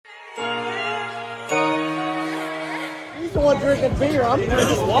one drinking beer. I'm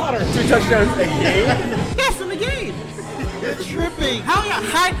drinking water. 2 touchdowns a game? Yes, in the game. You're tripping. How you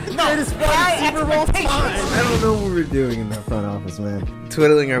high? No, Greatest fucking Super Bowl time. I don't know what we're doing in that front office, man.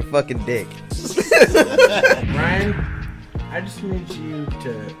 Twiddling our fucking dick. Ryan, I just need you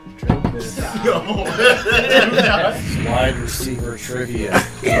to drink this. Wide receiver trivia.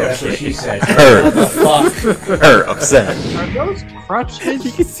 That's what she said. Her. Fuck. Her upset. Are those crutches?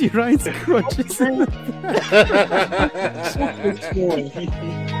 You can see Ryan's crutches.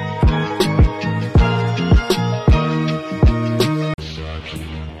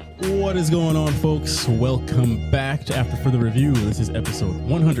 What is going on, folks? Welcome back to After Further Review. This is episode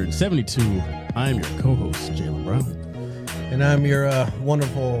 172. I'm your co-host, Jalen Brown. And I'm your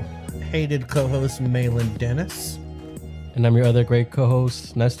wonderful, hated co-host, Malin Dennis. And I'm your other great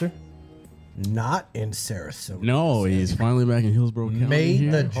co-host, Nestor. Not in Sarasota. No, he's finally back in Hillsborough County.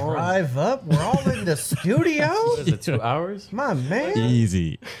 Made the drive up. We're all in the studio. Is it 2 hours? My man.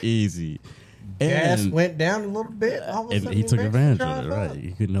 Easy. Gas And, went down a little bit. All of a and sudden he took makes advantage the of it, drive right? up.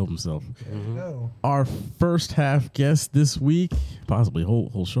 He couldn't help himself. There you go. Our first half guest this week, possibly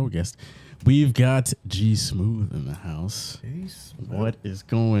whole show guest, we've got G Smooth in the house. Jeez. What is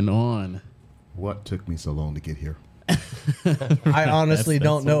going on? What took me so long to get here? I honestly That's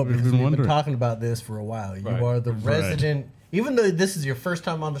don't know what we've because been we've been wondering. talking about this for a while. You Right. are the resident, even though this is your first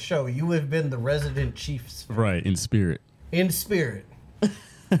time on the show, you have been the resident Chiefs Right, in spirit. in spirit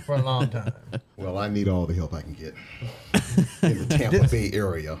for a long time. Well, I need all the help I can get in the Tampa Bay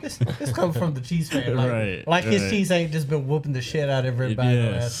area. This comes from the Chiefs fan. Like, Right, like his right. Chiefs ain't just been whooping the shit out of everybody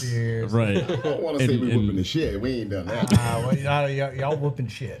the last few years. Right. I don't want to say And- we and- whooping the shit. We ain't done that. Well, y'all whooping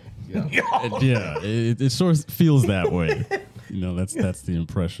shit. Yeah. Yeah, it sort of feels that way. You know, that's the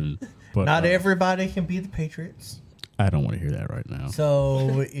impression. But Not everybody can be the Patriots. I don't want to hear that right now.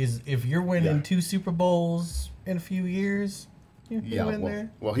 So if you're winning Yeah. 2 Super Bowls in a few years, you Yeah, in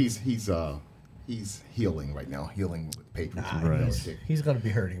there. well, he's healing right now, healing with Patriots. Right. He's going to be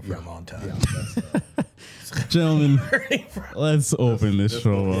hurting for a long time. Yeah, that's, Gentlemen, Hurting for let's open this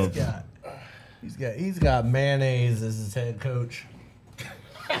show up. He's got mayonnaise as his head coach.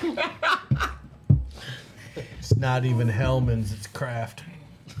 It's not even Hellman's, it's Kraft.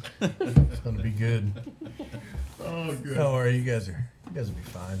 It's gonna be good. Oh, good. Don't worry, you guys will be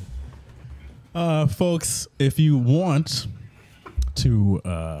fine. Folks, if you want to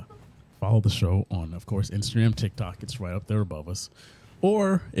follow the show on, of course, Instagram, TikTok, it's right up there above us.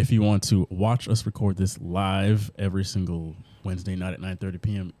 Or if you want to watch us record this live every single Wednesday night at 9:30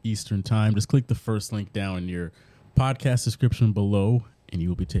 p.m. Eastern Time, just click the first link down in your podcast description below, and you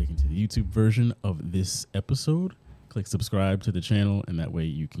will be taken to the YouTube version of this episode. Click subscribe to the channel, and that way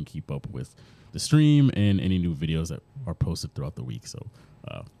you can keep up with the stream and any new videos that are posted throughout the week. So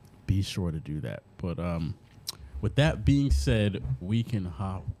be sure to do that. But with that being said, we can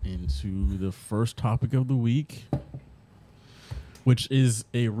hop into the first topic of the week, which is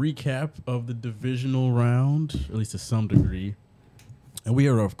a recap of the divisional round, at least to some degree. And we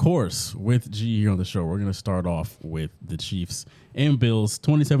are, of course, with G here on the show. We're going to start off with the Chiefs and Bills.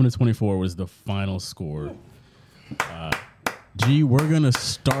 27-24 was the final score. G, we're going to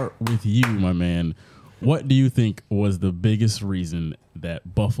start with you, my man. What do you think was the biggest reason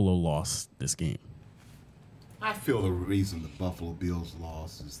that Buffalo lost this game? I feel the reason the Buffalo Bills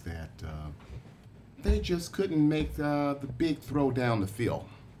lost is that they just couldn't make the big throw down the field.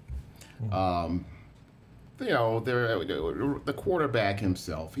 You know, the quarterback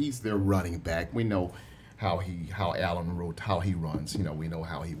himself, he's their running back. We know how Allen wrote, how he runs. You know, we know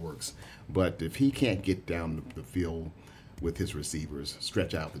how he works. But if he can't get down the field with his receivers,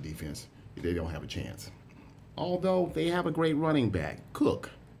 stretch out the defense, they don't have a chance. Although they have a great running back,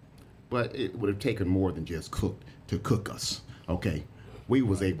 Cook. But it would have taken more than just Cook to cook us. Okay, we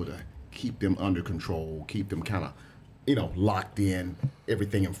was able to keep them under control, keep them kind of, locked in,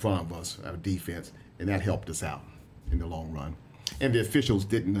 everything in front of us, our defense, and that helped us out in the long run. And the officials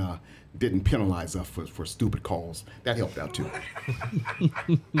didn't penalize us for stupid calls. That helped out too.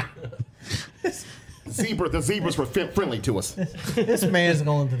 The zebras were friendly to us. This man's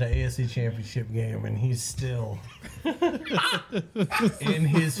going to the AFC Championship game, and he's still in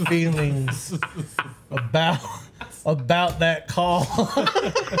his feelings about that call.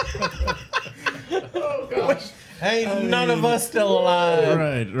 Oh gosh. Ain't none of us still alive.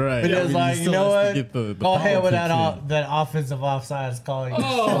 Right. But it's like, you know what? The Go ahead with politics that offensive offsides call. You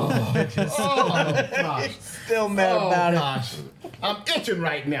bitches. Oh gosh. Still mad about gosh. I'm itching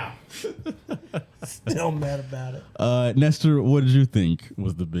right now. it. Still mad about it. in. Nestor, what did you think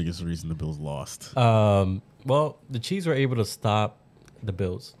was the biggest reason the Bills lost? Well, the Chiefs were able to stop the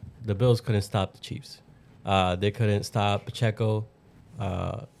Bills. The Bills couldn't stop the Chiefs. They couldn't stop Pacheco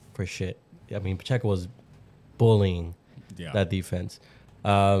for shit. I mean, Pacheco was bullying that defense.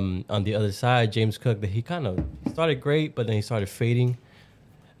 On the other side, James Cook, he kind of started great, but then he started fading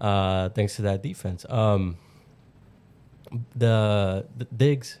thanks to that defense. The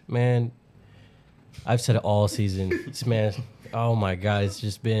Diggs, man, I've said it all season. This man, oh my God, it's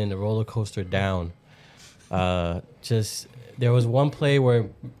just been a roller coaster down. There was one play where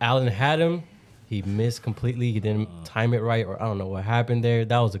Allen had him. He missed completely. He didn't time it right, or I don't know what happened there.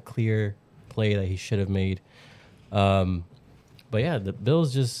 That was a clear play that he should have made. But yeah, the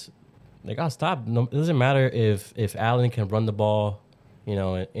Bills they got stopped. No, it doesn't matter if Allen can run the ball,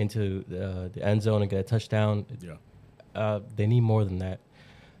 into the end zone and get a touchdown. Yeah. They need more than that.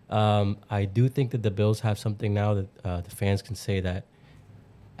 I do think that the Bills have something now that the fans can say that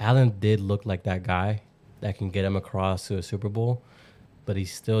Allen did look like that guy that can get him across to a Super Bowl, but he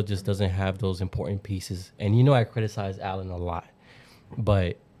still just doesn't have those important pieces. And I criticize Allen a lot,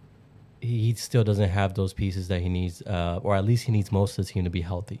 but he still doesn't have those pieces that he needs, or at least he needs most of the team to be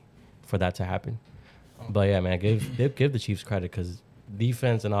healthy for that to happen. But yeah, man, give the Chiefs credit because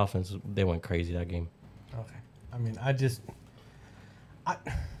defense and offense, they went crazy that game. Okay. I mean,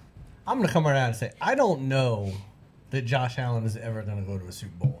 I'm going to come around and say, I don't know that Josh Allen is ever going to go to a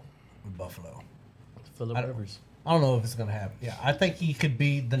Super Bowl with Buffalo. Phillip Rivers. I don't know if it's going to happen. Yeah, I think he could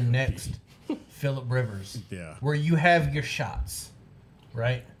be the next Phillip Rivers. Yeah. Where you have your shots,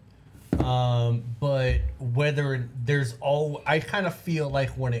 right? But whether I kind of feel like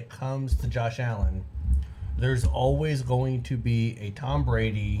when it comes to Josh Allen, there's always going to be a Tom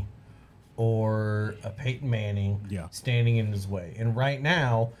Brady or a Peyton Manning standing in his way. And right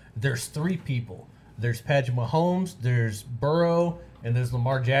now, there's three people. There's Patrick Mahomes, there's Burrow, and there's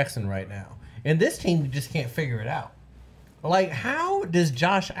Lamar Jackson right now. And this team just can't figure it out. Like, how does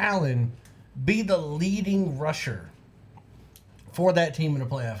Josh Allen be the leading rusher for that team in a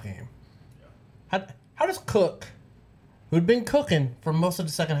playoff game? How does Cook, who'd been cooking for most of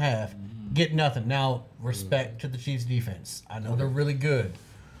the second half, get nothing? Now, respect to the Chiefs' defense. I know they're really good.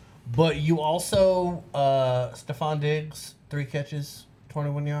 But you also, Stephon Diggs, 3 catches,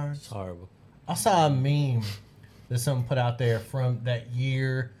 21 yards. It's horrible. I saw a meme that someone put out there from that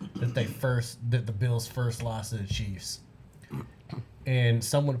year that the Bills first lost to the Chiefs. And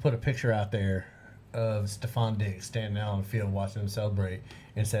someone put a picture out there of Stephon Diggs standing out on the field watching them celebrate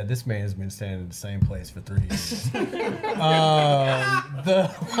and said, this man has been standing in the same place for 3 years. That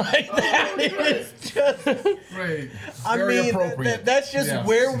is just... Right. Very appropriate. That's just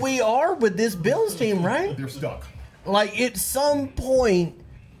where we are with this Bills team, right? They're stuck. Like, at some point,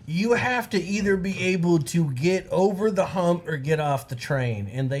 you have to either be able to get over the hump or get off the train.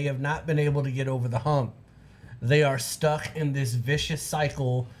 And they have not been able to get over the hump. They are stuck in this vicious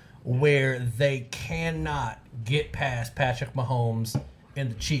cycle where they cannot get past Patrick Mahomes and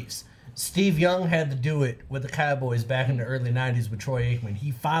the Chiefs. Steve Young had to do it with the Cowboys back in the early 90s with Troy Aikman.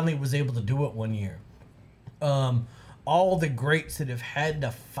 He finally was able to do it one year. All the greats that have had to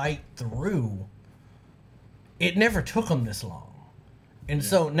fight through, it never took them this long. And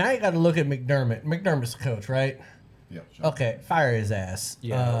so now you got to look at McDermott. McDermott's the coach, right? Yeah. Sure. Okay, fire his ass.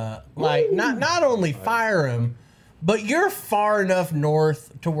 Yeah. Not only fire him, but you're far enough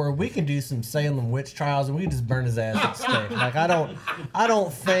north to where we can do some Salem witch trials and we can just burn his ass at the stake. Like, I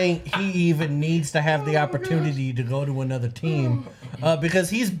don't think he even needs to have the opportunity to go to another team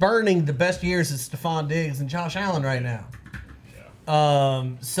because he's burning the best years of Stephon Diggs and Josh Allen right now.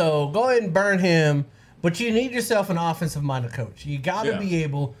 So go ahead and burn him, but you need yourself an offensive-minded coach. You got to be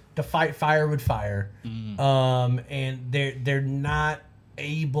able to fight fire with fire, and they're not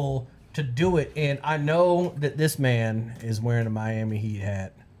able to do it. And I know that this man is wearing a Miami Heat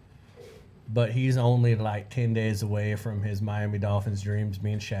hat, but he's only like 10 days away from his Miami Dolphins dreams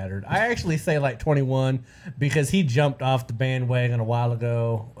being shattered. I actually say like 21 because he jumped off the bandwagon a while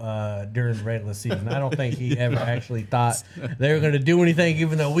ago during the regular season. I don't think he ever actually thought they were going to do anything,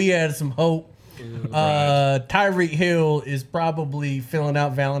 even though we had some hope. Tyreek Hill is probably filling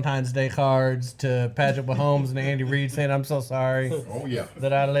out Valentine's Day cards to Patrick Mahomes and Andy Reid saying, I'm so sorry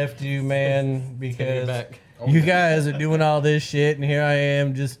that I left you, man, because you guys are doing all this shit, and here I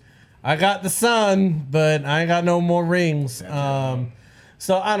am I got the sun, but I ain't got no more rings.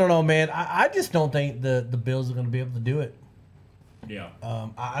 So I don't know, man. I just don't think the Bills are going to be able to do it. Yeah.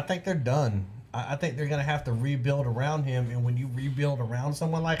 I think they're done. I think they're going to have to rebuild around him, and when you rebuild around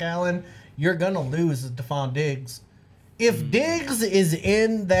someone like Allen, you're going to lose Stephon Diggs. If Diggs is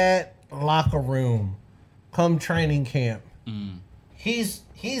in that locker room come training camp, he's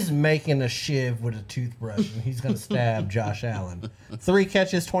making a shiv with a toothbrush, and he's going to stab Josh Allen. 3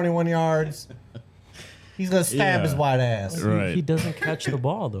 catches, 21 yards. He's gonna stab his white ass. Right. He doesn't catch the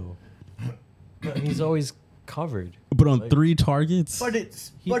ball though. He's always covered. But on 3 targets, But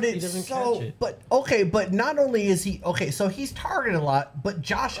it's He doesn't so catch it. but not only is he so he's targeted a lot, but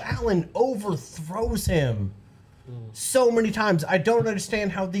Josh Allen overthrows him so many times. I don't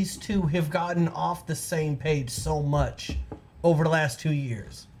understand how these two have gotten off the same page so much over the last 2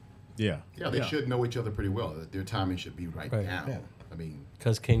 years. yeah, They should know each other pretty well. Their timing should be right now. Yeah. I mean,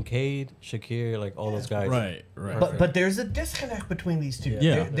 Because Kincaid, Shakir, like all those guys. right. But there's a disconnect between these two.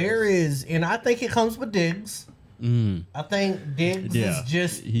 Yeah. There is, and I think it comes with Diggs. I think Diggs is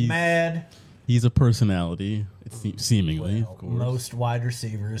just He's- mad. He's a personality. It seemingly, of course. Most wide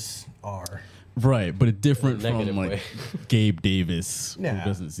receivers are. Right, but it's different In a from negative like way. Gabe Davis, Nah. who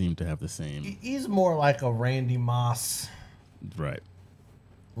doesn't seem to have the same. He's more like a Randy Moss, Right.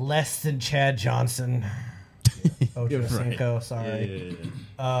 less than Chad Johnson. Ochocinco, Right. sorry.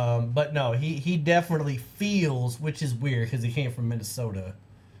 Yeah. But no, he definitely feels, which is weird because he came from Minnesota,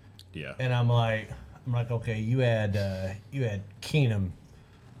 Yeah. and I'm like, okay, you had Keenum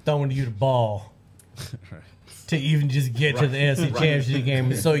throwing you the ball to even just get to the NFC Championship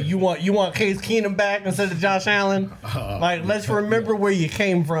game. So you want Case Keenum back instead of Josh Allen? Like, let's remember where you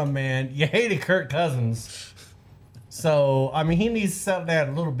came from, man. You hated Kirk Cousins. So, I mean, he needs to settle down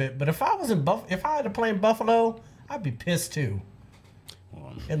a little bit. But if I was if I had to play in Buffalo, I'd be pissed too.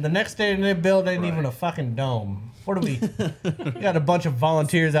 And the next day they build ain't even a fucking dome. What do we? You got a bunch of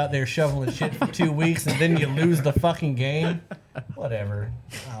volunteers out there shoveling shit for 2 weeks, and then you lose the fucking game. Whatever.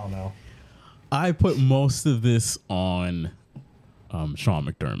 I don't know. I put most of this on Sean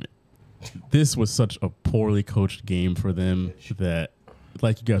McDermott. This was such a poorly coached game for them that,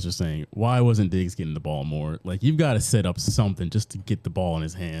 like you guys are saying, why wasn't Diggs getting the ball more? Like, you've got to set up something just to get the ball in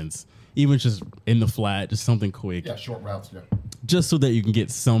his hands, even just in the flat, just something quick. yeah, short routes. Yeah. Just so that you can get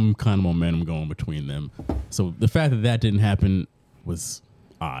some kind of momentum going between them. So the fact that that didn't happen was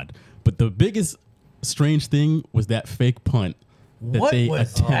odd. But the biggest strange thing was that fake punt that What they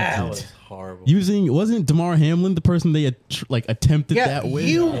was attempted. that? That was horrible. Wasn't DeMar Hamlin the person they attempted Yeah, that with?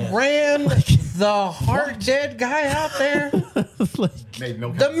 you ran the heart dead guy out there. Made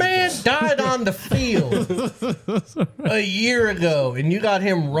no The man died on the field a year ago, and you got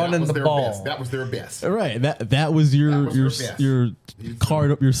him running the ball. Best. That was their best. Right. That was your That was their best. your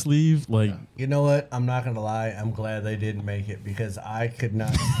card up your sleeve. Like, You know what? I'm not gonna lie. I'm glad they didn't make it because I could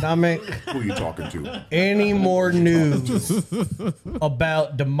not stomach Who are you talking to? any more news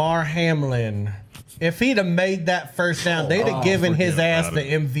about DeMar Hamlin. If he'd have made that first down, they'd have given his ass the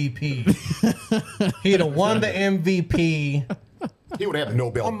MVP. He'd have won the MVP. He would have the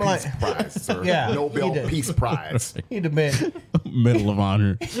Nobel I'm Peace like- Prize, sir. Yeah, Nobel he did. Peace Prize. He'd have been. Medal of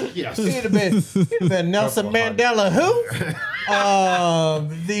Honor. Yes. He'd have been Nelson Mandela. Who?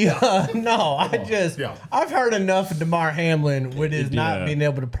 No, I've heard enough of DeMar Hamlin with his not Yeah. being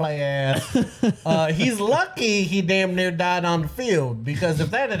able to play ass. He's lucky he damn near died on the field because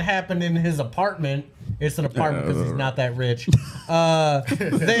if that had happened in his apartment, it's an apartment because he's not that rich.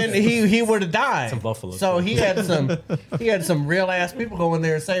 Then he would have died. It's in Buffalo, So too. he had some real ass people go in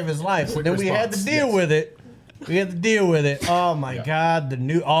there and save his life. Quick Then we had to response, deal yes. with it. We had to deal with it. Oh my God, the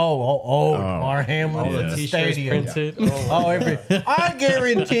new DeMar Hamlin all at the the t-shirts stadium. printed. I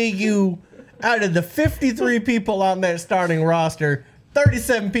guarantee you, out of the 53 people on that starting roster,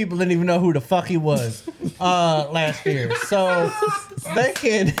 37 people didn't even know who the fuck he was last year. So they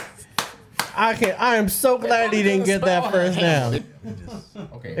can. I am so glad he didn't get that first down.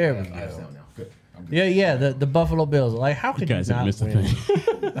 Okay. There we I go. understand now. Good. I'm good. Yeah. The Buffalo Bills. Like, how You could you guys have not missed a win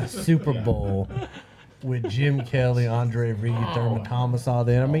thing. a Super Bowl with Jim Kelly, Andre Reed, Thurman Thomas, all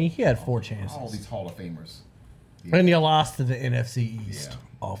that? I mean, he had 4 All chances, these Hall of Famers. and you lost to the NFC East Yeah.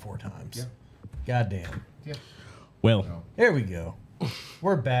 all 4 times. Yeah. Goddamn. Well, There we go.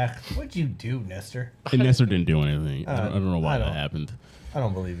 We're back. What'd you do, Nestor? and Nestor didn't do anything. I don't know why I that don't. happened. I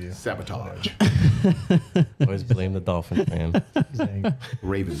don't believe you. Sabotage. Always blame the Dolphins, man. Saying,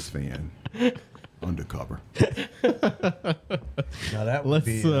 Ravens fan. Undercover. now that would Let's.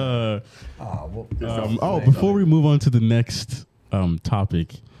 be. Before we move on to the next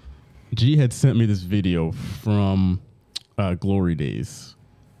topic, G had sent me this video from Glory Days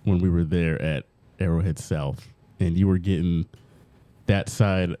when we were there at Arrowhead South, and you were getting that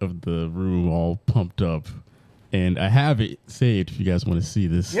side of the room all pumped up. And I have it saved if you guys want to see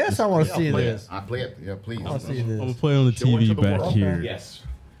this. Yes, I want to see play this. it. I play it. Yeah, please. I want to see I'm gonna this. play on the Show it to TV the back world. here. Yes.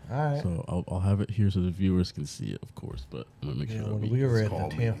 All right. So I'll have it here so the viewers can see it, of course. But I'm gonna make Yeah, sure. when that we were at call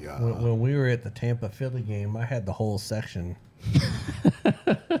the me, Tampa, when we were at the Tampa Philly game, I had the whole section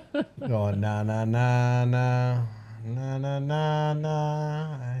going na na na na na na na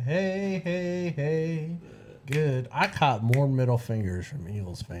na hey hey hey good. I caught more middle fingers from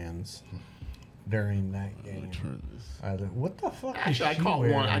Eagles fans during that game. I was like, what the fuck? Actually, I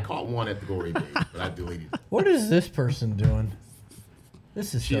caught one at the Glory Days, but I deleted it. What is this person doing?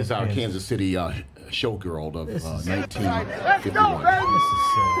 This is She is our Kansas City showgirl of 1951. This is so Kansas City.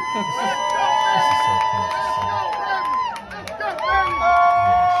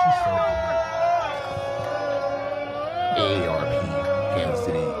 AARP, Kansas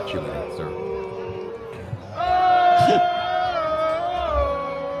City cheerleading, sir.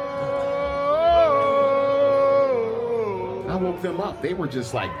 I woke them up. They were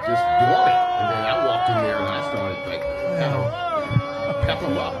just dormant. And then I walked in there and I started pep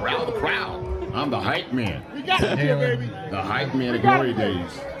them up, rile the crowd. I'm the hype man. We got it here, baby. The hype man of Glory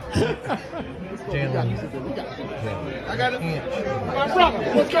Days. Jalen. I got it. My brother,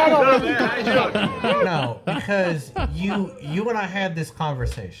 what's going on? No, because you and I had this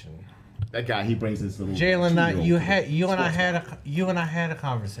conversation. That guy, he brings this little. Jalen, you and I had a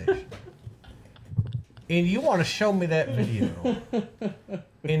conversation, and you want to show me that video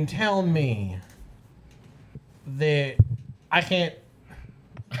and tell me that I can't.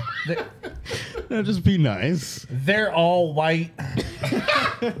 No, just be nice. They're all white.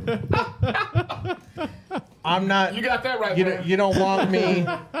 I'm not. You got that right, man. You don't want me.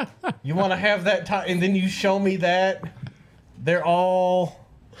 You want to have that time, and then you show me that they're all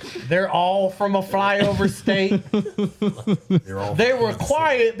from a flyover state. They were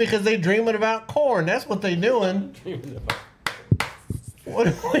quiet because they dreaming about corn. That's what they doing. What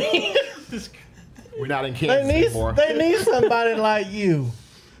do we? We're not in Kansas anymore. They need somebody like you.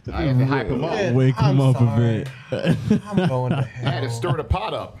 I had to hype him up. Wake him up sorry. a bit. I'm going to I had hell. to stir the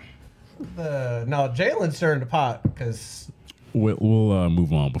pot up. No, Jalen's stirring the pot because We'll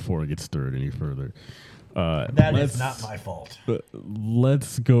move on before it gets stirred any further. that is not my fault.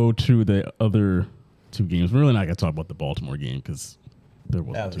 Let's go to the other two games. We're really not going to talk about the Baltimore game because there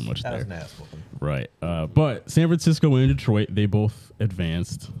wasn't too much that there. was an ass whooping. Right. But San Francisco and Detroit, they both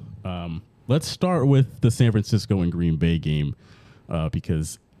advanced. Let's start with the San Francisco and Green Bay game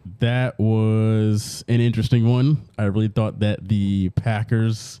because that was an interesting one. I really thought that the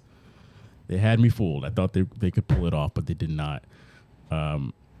Packers, they had me fooled. I thought they could pull it off, but they did not.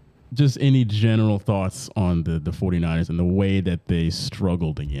 Just any general thoughts on the 49ers and the way that they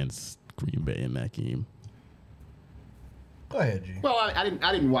struggled against Green Bay in that game? Go ahead, G. Well, I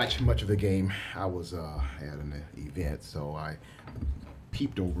didn't watch much of the game. I was at an event, so I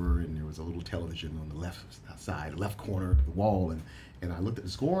peeped over, and there was a little television on the left side, left corner of the wall, and I looked at the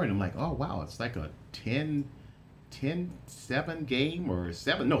score, and I'm like, oh, wow, it's like a 10-7 game or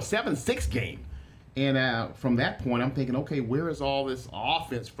 7-6 game. And from that point, I'm thinking, okay, where is all this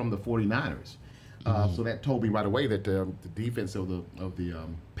offense from the 49ers? So that told me right away that the defense of the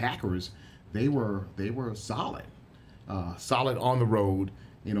Packers, they were solid. Solid on the road,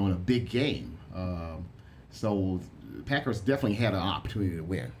 in a big game. So the Packers definitely had an opportunity to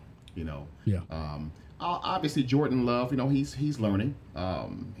win, Yeah. Obviously, Jordan Love, he's learning.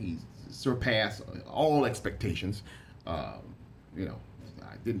 He's surpassed all expectations. I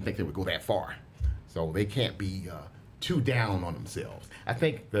didn't think they would go that far. So they can't be too down on themselves. I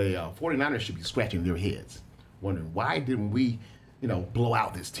think the 49ers should be scratching their heads, wondering, why didn't we, blow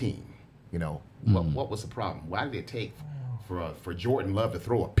out this team? What was the problem? Why did it take for Jordan Love to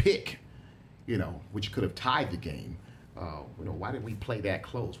throw a pick, which could have tied the game? Why did we play that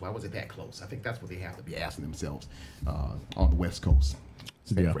close? Why was it that close? I think that's what they have to be asking themselves on the West Coast.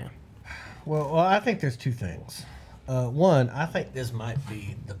 Yeah. Well, I think there's two things. One, I think this might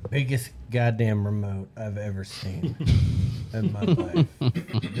be the biggest goddamn remote I've ever seen in my life.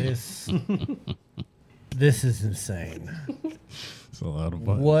 This is insane. It's a lot of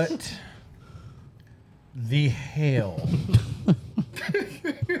buttons. What the hell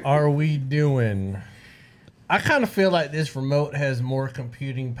are we doing? I kind of feel like this remote has more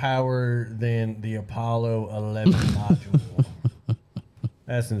computing power than the Apollo 11 module.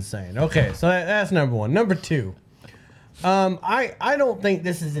 That's insane. Okay, so that's number one. Number two, I don't think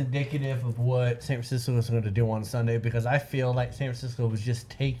this is indicative of what San Francisco is going to do on Sunday because I feel like San Francisco was just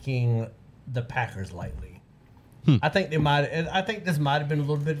taking the Packers lightly. I think this might have been a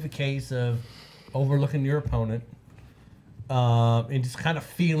little bit of a case of overlooking your opponent and just kind of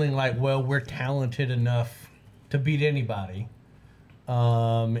feeling like, well, we're talented enough to beat anybody.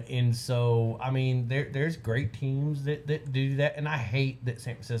 And so, I mean, there's great teams that do that, and I hate that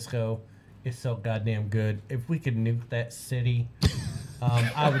San Francisco is so goddamn good. If we could nuke that city,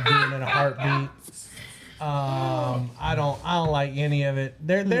 I would do it in a heartbeat. I don't like any of it.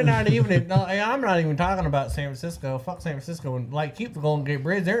 They're not even. I'm not even talking about San Francisco. Fuck San Francisco and like keep the Golden Gate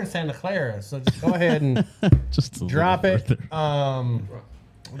Bridge. They're in Santa Clara, so just go ahead and Just a drop little it. further.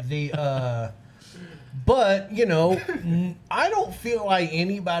 But you know, I don't feel like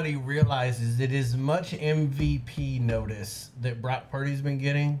anybody realizes that as much MVP notice that Brock Purdy's been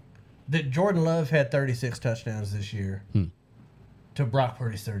getting, that Jordan Love had 36 touchdowns this year to Brock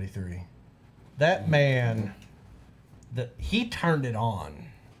Purdy's 33. That man, he turned it on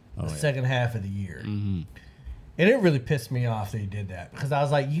the second half of the year. And it really pissed me off that he did that because I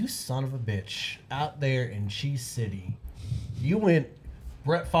was like, you son of a bitch out there in Cheese City. You went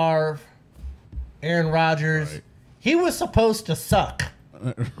Brett Favre, Aaron Rodgers. Right. He was supposed to suck.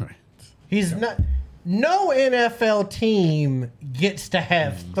 Right. He's not. No NFL team gets to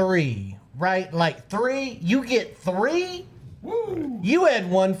have 3, right? Like 3. You get 3? Woo. You had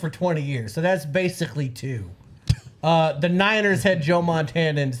 1 for 20 years, so that's basically 2. The Niners had Joe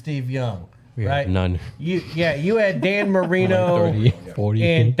Montana and Steve Young, We right? had none. You had Dan Marino 30, 40.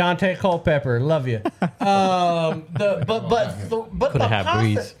 and Dante Culpepper. Love you.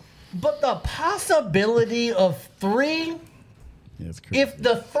 But the possibility of 3. Yeah, it's crazy. If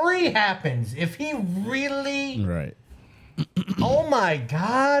the 3 happens, if he really, Right. oh my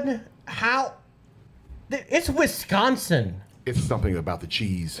God, how? It's Wisconsin. It's something about the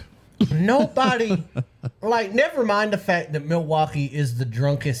cheese. Nobody, like, never mind the fact that Milwaukee is the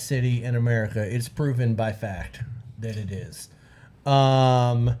drunkest city in America. It's proven by fact that it is.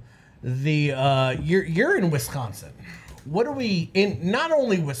 You're in Wisconsin. What are we in? Not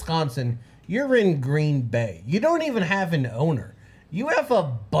only Wisconsin, you're in Green Bay. You don't even have an owner. You have a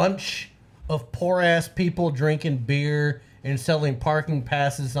bunch of poor ass people drinking beer and selling parking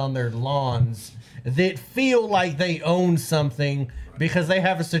passes on their lawns that feel like they own something because they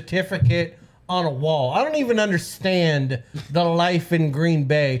have a certificate on a wall. I don't even understand the life in Green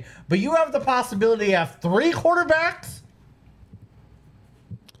Bay, but you have the possibility to have 3 quarterbacks?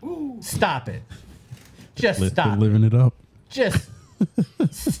 Stop it. Just stop. Living it up. Just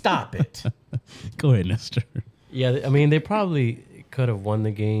stop it. Go ahead, Nestor. Yeah, I mean, they probably could have won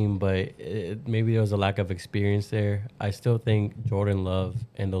the game, but maybe there was a lack of experience there. I still think Jordan Love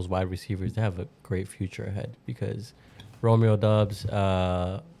and those wide receivers, they have a great future ahead because Romeo Doubs,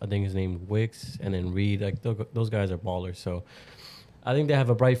 I think his name Wicks, and then Reed, like those guys are ballers. So I think they have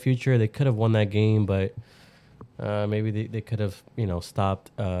a bright future. They could have won that game, but maybe they could have,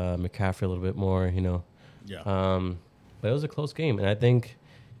 stopped McCaffrey a little bit more, Yeah. But it was a close game, and I think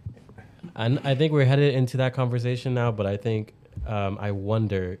we're headed into that conversation now. But I think I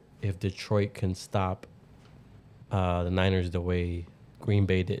wonder if Detroit can stop the Niners the way Green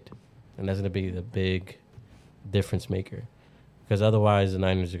Bay did, and that's going to be the big difference maker. Because otherwise, the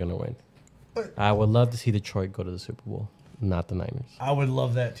Niners are going to win. I would love to see Detroit go to the Super Bowl, not the Niners. I would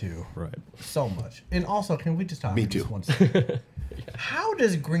love that too. Right. So much. And also, can we just talk Me for just too. 1 second? How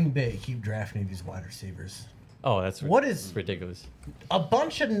does Green Bay keep drafting these wide receivers? Oh, that's What is- ridiculous. A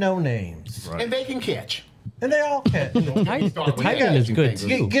bunch of no names. Right. And they can catch. And they all catch. The tight end is good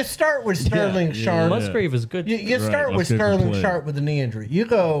too. You start with Sterling Sharp. Musgrave is good. You start Right, with Musgrave can Sterling play. Sharp with a knee injury. You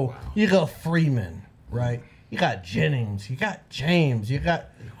go Freeman, right? You got Jennings. You got James. You got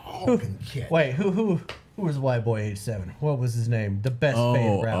All can catch. wait, who was the white boy 87? What was his name? The best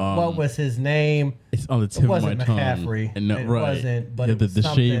fade route. What was his name? It's on the tip It of my wasn't tongue. McCaffrey. And no, It right. wasn't, but yeah, it the, was the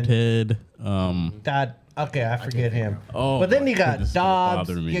shaved something. head. Okay, I forget him. Oh, but then my you got goodness, that Dobbs.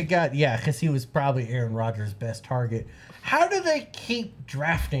 bothered me. You got because he was probably Aaron Rodgers' best target. How do they keep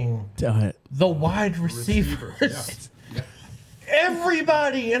drafting the wide receivers?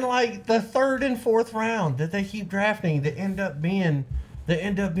 Everybody in like the 3rd and 4th round that they keep drafting that end up being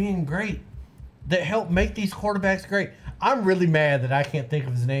great, that help make these quarterbacks great. I'm really mad that I can't think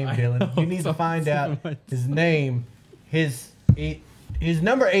of his name, Dylan. You need to find out his name. His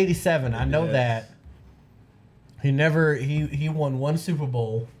number 87. I know that. He won 1 Super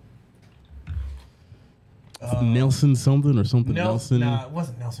Bowl. Nelson something or something Nelson. No, it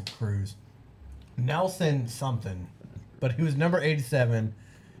wasn't Nelson Cruz. Nelson something. But he was number 87,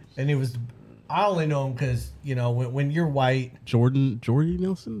 and he was. I only know him because when you're white. Jordy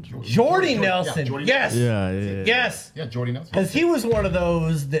Nelson. Jordy Nelson. Jordy Yes. Yeah. Yes. Yeah, Jordy Nelson. Because he was one of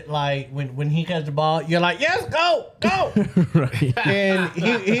those that like when he gets the ball, you're like, yes, go. Right. And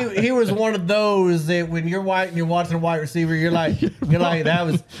he was one of those that when you're white and you're watching a wide receiver, you're like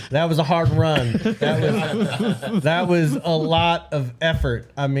that was a hard run. That was a lot of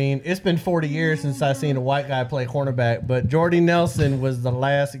effort. I mean, it's been 40 years since I seen a white guy play cornerback, but Jordy Nelson was the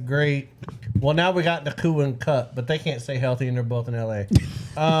last great. Well, now we got Naku and Cup, but they can't stay healthy and they're both in LA.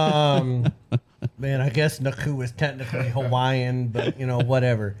 Man, I guess Naku is technically Hawaiian, but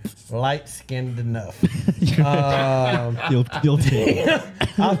whatever. Light skinned enough. You'll take it.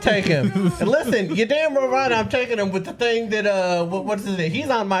 I'll take him. And listen, you're damn right. I'm taking him with the thing that what's his name? He's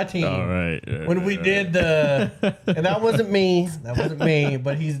on my team. All right. When we did and that wasn't me.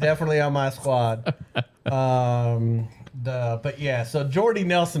 But he's definitely on my squad. But yeah, so Jordy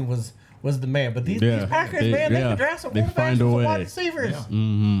Nelson was the man. But these Packers, they can draft some quarterbacks and some wide receivers. Yeah.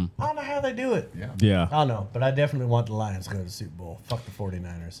 Mm-hmm. I don't know how they do it. Yeah. I don't know, but I definitely want the Lions to go to the Super Bowl. Fuck the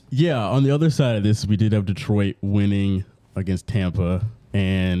 49ers. Yeah, on the other side of this, we did have Detroit winning against Tampa,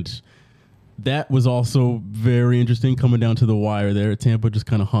 and that was also very interesting coming down to the wire there. Tampa just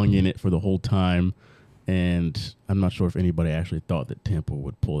kind of hung in it for the whole time, and I'm not sure if anybody actually thought that Tampa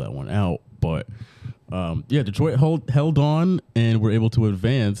would pull that one out, but Detroit held on and were able to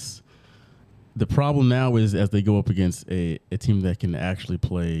advance. The problem now is as they go up against a team that can actually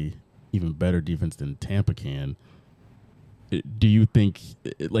play even better defense than Tampa can. Do you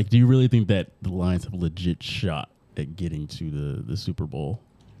really think that the Lions have a legit shot at getting to the Super Bowl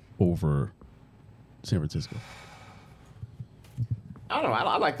over San Francisco? I don't know.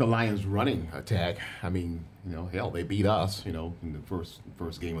 I like the Lions' running attack. I mean, hell, they beat us, in the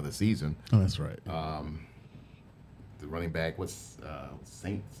first game of the season. Oh, that's right. The running back was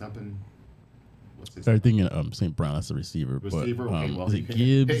Saint something. I'm thinking St. Brown. That's the receiver. Receiver. But, okay, well, is it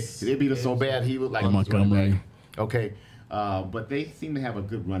Gibbs? They beat us so bad he looked like Montgomery. Okay, but they seem to have a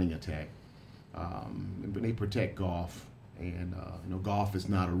good running attack. But they protect Goff, and Goff is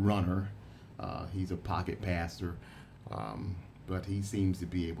not a runner. He's a pocket passer, but he seems to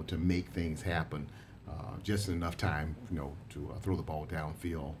be able to make things happen just in enough time, to throw the ball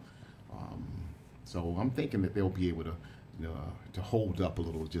downfield. So I'm thinking that they'll be able to hold up a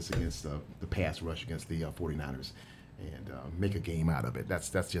little just against the pass rush against the 49ers and make a game out of it. That's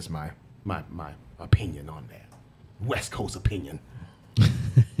just my opinion on that. West Coast opinion.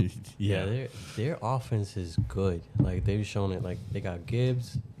 Yeah, their offense is good. Like they've shown it. Like they got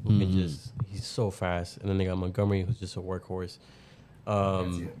Gibbs, who can he's so fast, and then they got Montgomery, who's just a workhorse.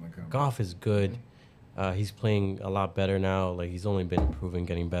 Goff is good. He's playing a lot better now. Like he's only been improving,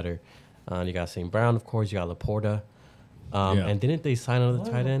 getting better. You got St. Brown, of course. You got Laporta. And didn't they sign another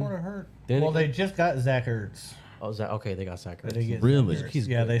tight end? Hurt. They just got Zach Ertz. Oh, Zach. Okay, they got Zach Ertz. Really? He's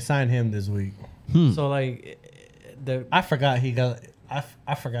good. They signed him this week. So like, I forgot he got.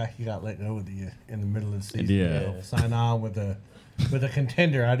 I forgot he got let go in the middle of the season. Yeah. Sign on with a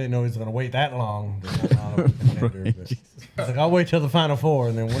contender. I didn't know he was going to wait that long to sign on with a contender. But I was like, I'll wait till the Final Four,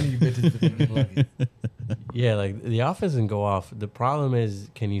 and then one of you bitches is going to get lucky. Yeah, like the offense can go off. The problem is,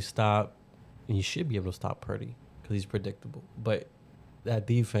 can you stop? And you should be able to stop Purdy because he's predictable. But that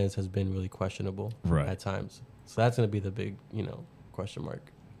defense has been really questionable at times. So that's going to be the big, question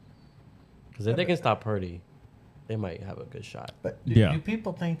mark. Because if they can stop Purdy, they might have a good shot. But do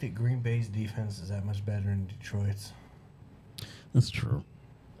people think that Green Bay's defense is that much better than Detroit's? That's true.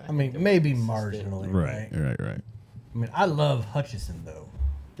 I mean, maybe marginally, right? Right. I mean, I love Hutchinson, though.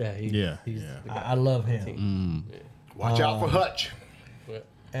 Yeah, I love him. Watch out for Hutch.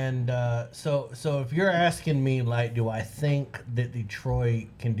 And so if you're asking me, like, do I think that Detroit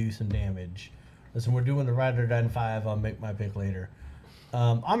can do some damage? Listen, we're doing the Ride or Die 5. I'll make my pick later.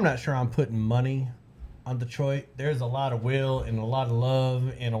 I'm not sure I'm putting money on Detroit. There's a lot of will and a lot of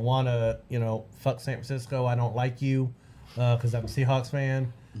love, and I want to, fuck San Francisco. I don't like you because I'm a Seahawks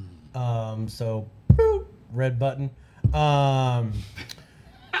fan. So, boop, red button.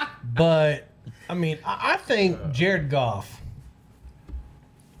 But, I mean, I think Jared Goff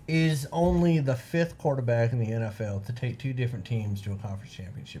is only the 5th quarterback in the NFL to take 2 different teams to a conference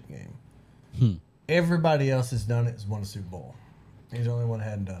championship game. Everybody else has done it, has won a Super Bowl. He's the only one that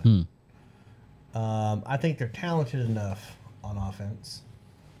hadn't done it. I think they're talented enough on offense.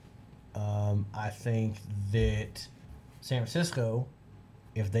 I think that San Francisco,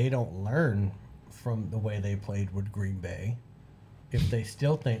 if they don't learn from the way they played with Green Bay, if they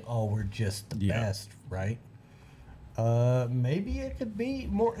still think, we're just the best, right? Maybe it could be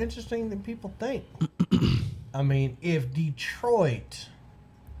more interesting than people think. I mean, if Detroit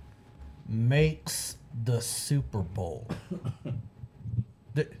makes the Super Bowl,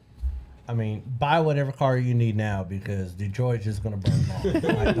 buy whatever car you need now because Detroit's just going to burn off.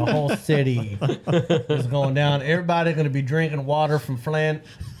 Like, the whole city is going down. Everybody's going to be drinking water from Flint.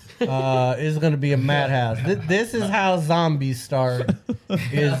 It's going to be a madhouse. This is how zombies start,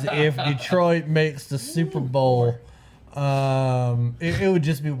 is if Detroit makes the Super Bowl. It would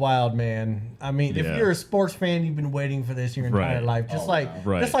just be wild, man. I mean, if Yeah. you're a sports fan, you've been waiting for this your entire Right. life. Just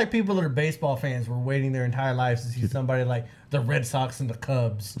Right. just like people that are baseball fans were waiting their entire lives to see somebody like the Red Sox and the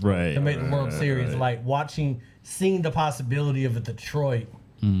Cubs Right. to make the World Series. Like seeing the possibility of a Detroit.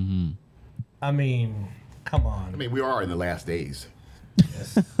 Mm-hmm. I mean, come on. I mean, we are in the last days.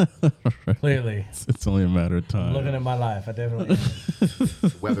 Clearly, It's only a matter of time. looking at my life, I definitely.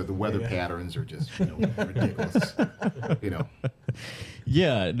 am. The weather patterns are just ridiculous.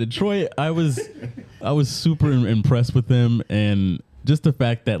 Yeah, Detroit. I was super impressed with them, and just the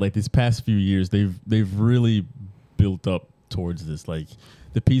fact that like these past few years they've really built up towards this. Like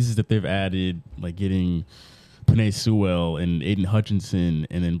the pieces that they've added, like getting Penei Sewell and Aiden Hutchinson,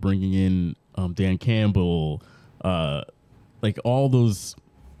 and then bringing in Dan Campbell, like all those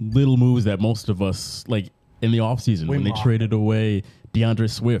little moves that most of us like in the offseason when they mocked traded away DeAndre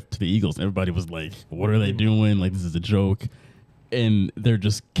Swift to the Eagles. Everybody was like, "What are they doing? Like this is a joke." And they're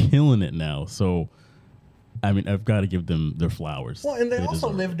just killing it now. So, I mean, I've got to give them their flowers. Well, and they also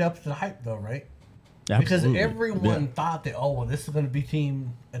deserve it. lived up to the hype, though, right? Absolutely. Because everyone Yeah. thought that, oh, well, this is going to be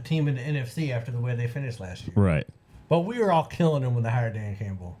a team in the NFC after the way they finished last year. Right. But we were all killing them when they hired Dan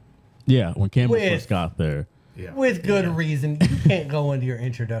Campbell. Yeah, when Campbell With- first got there. Yeah. With good reason. You can't go into your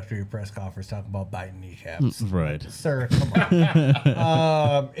introductory press conference talking about biting kneecaps. Right. Sir, come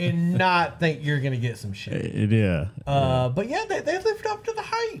on. And not think you're going to get some shit. Yeah. But yeah, they lived up to the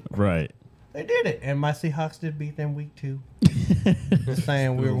hype. Right. They did it. And my Seahawks did beat them week 2. Just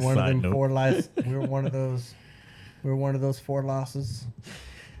saying, we were one of Side them note. 4 losses. We were one of those 4 losses.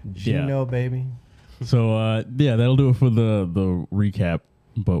 Yeah. Gino, baby. So, yeah, that'll do it for the recap.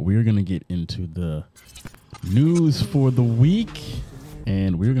 But we're going to get into the news for the week.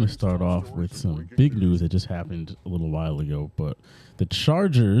 And we're going to start off with some big news that just happened a little while ago. But the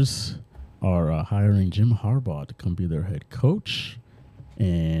Chargers are hiring Jim Harbaugh to come be their head coach.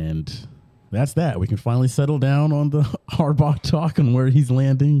 And that's that. We can finally settle down on the Harbaugh talk and where he's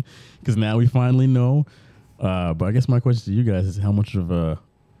landing, because now we finally know. But I guess my question to you guys is, how much of a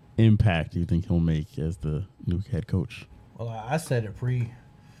impact do you think he'll make as the new head coach? Well, I said it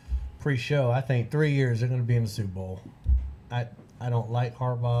pre-show. I think 3 years they're going to be in the Super Bowl. I don't like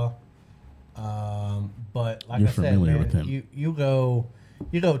Harbaugh, but like You're I said, familiar man, with him. you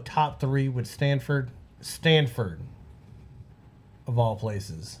go top 3 with Stanford of all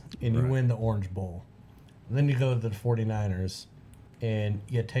places, and you Right. win the Orange Bowl. And then you go to the 49ers, and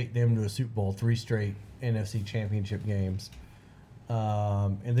you take them to a Super Bowl, 3 straight NFC Championship games.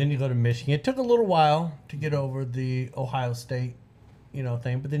 And then you go to Michigan. It took a little while to get over the Ohio State,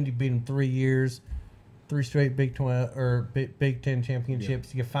 thing, but then you beat them 3 years, 3 straight Big Ten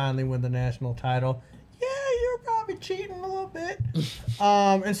championships. You finally win the national title. Yeah, you're probably cheating a little bit.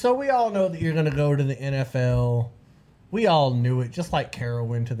 And so we all know that you're going to go to the NFL. We all knew it, just like Carroll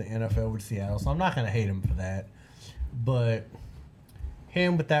went to the NFL with Seattle. So I'm not going to hate him for that. But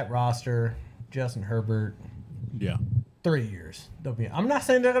him with that roster, Justin Herbert, Yeah. 3 years. I'm not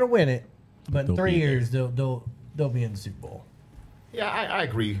saying they're going to win it, but in They'll 3 be there. years they'll be in the Super Bowl. Yeah, I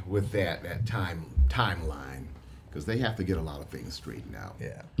agree with that timeline, because they have to get a lot of things straightened out.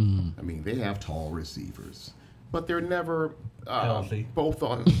 Yeah. I mean, they have tall receivers, but they're never Healthy. both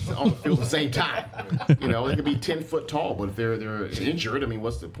on the field at the same time. They could be 10 foot tall, but if they're injured, I mean,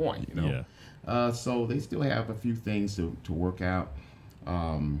 what's the point? So they still have a few things to work out.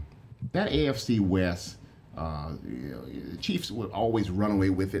 That AFC West, the Chiefs would always run away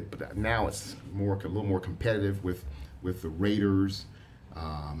with it, but now it's a little more competitive with the Raiders.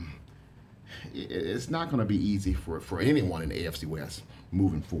 It's not going to be easy for anyone in the AFC West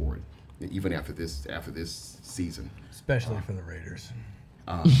moving forward, even after this season. Especially for the Raiders.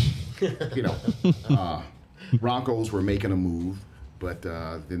 Broncos were making a move, but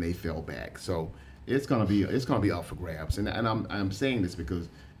then they fell back. So it's gonna be up for grabs. And I'm saying this because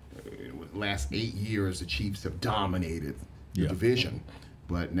the last 8 years the Chiefs have dominated the division,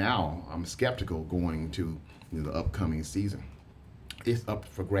 but now I'm skeptical going to the upcoming season. It's up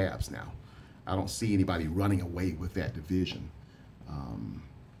for grabs now. I don't see anybody running away with that division, and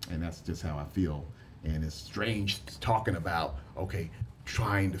that's just how I feel. And it's strange talking about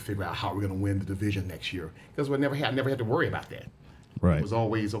trying to figure out how we're going to win the division next year, because I never had to worry about that. Right. It was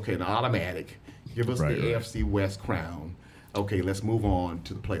always an automatic. Give us the AFC West crown. Okay, let's move on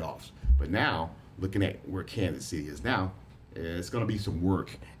to the playoffs. But now, looking at where Kansas City is now, it's going to be some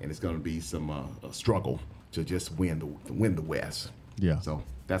work, and it's going to be some a struggle to just win the West. Yeah. So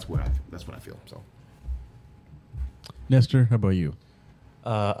that's what I feel. So Nestor, how about you?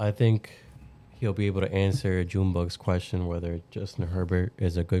 I think he'll be able to answer Junebug's question whether Justin Herbert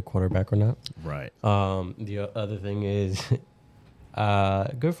is a good quarterback or not. Right. The other thing is,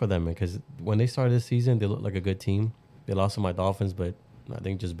 good for them because when they started this season, they looked like a good team. They lost to my Dolphins, but I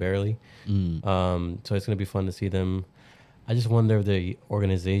think just barely. So it's going to be fun to see them. I just wonder if the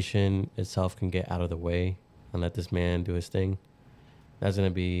organization itself can get out of the way and let this man do his thing. That's going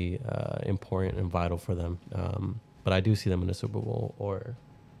to be important and vital for them. But I do see them in the Super Bowl or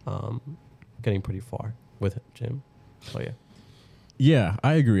getting pretty far with Jim. So, yeah. Yeah,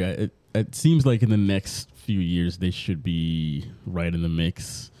 I agree. It seems like in the next few years they should be right in the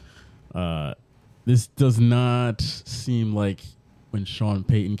mix. This does not seem like when Sean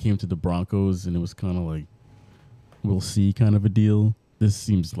Payton came to the Broncos and it was kind of like, we'll see kind of a deal. This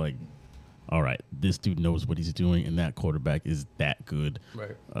seems like, all right, this dude knows what he's doing, and that quarterback is that good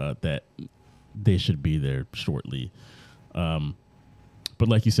that they should be there shortly. But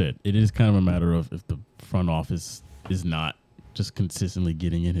like you said, it is kind of a matter of if the front office is not just consistently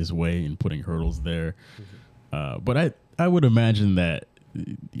getting in his way and putting hurdles there. But I would imagine that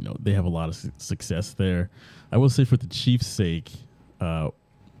they have a lot of success there. I will say for the Chiefs' sake, I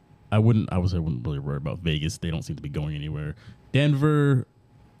wouldn't really worry about Vegas. They don't seem to be going anywhere. Denver,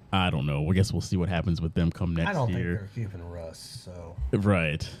 I don't know. I guess we'll see what happens with them come next year. I don't think they're keeping Russ. So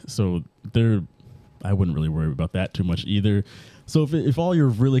right. So I wouldn't really worry about that too much either. So if all you're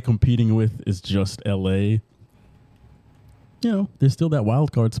really competing with is just LA, there's still that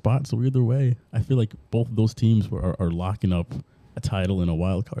wild card spot. So either way, I feel like both of those teams are locking up a title in a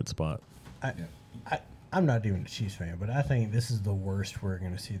wild card spot. I'm not even a Chiefs fan, but I think this is the worst we're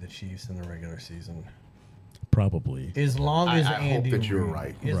going to see the Chiefs in the regular season. Probably. As long as Andy hope that you're Reid,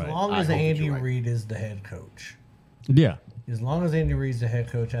 right. As Right. long I as hope that Andy you're right. Reid is the head coach. Yeah. As long as Andy Reid's the head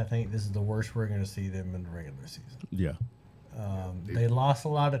coach, I think this is the worst we're going to see them in the regular season. Yeah. They lost a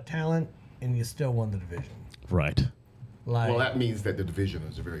lot of talent, and you still won the division. Right. Like, Well, that means that the division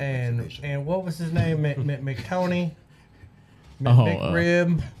is a very good division. and what was his name? McTony? Oh,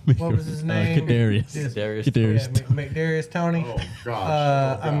 McRib? What was his name? Kadarius. Just- Kadarius. Yeah, McDarius Tony. Oh,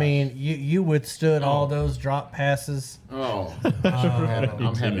 gosh. I mean, you withstood all those drop passes. Oh, I'm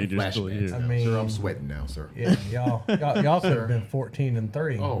having Teenagers still flashbacks here. now, I mean- sir. I'm sweating now, sir. Yeah, y'all could have been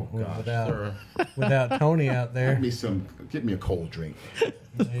 14-3 Oh, gosh, sir. without Tony out there. Get me a cold drink.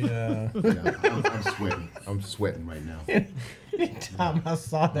 Yeah. Yeah, I'm sweating. I'm sweating right now. Anytime I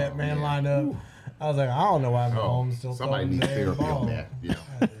saw that man line up, I was like, I don't know why Mahomes still Somebody throwing needs the damn therapy ball.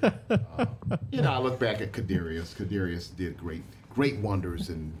 on that. I look back at Kadarius. Kadarius did great wonders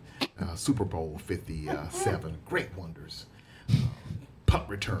in Super Bowl 57. Great wonders. Punt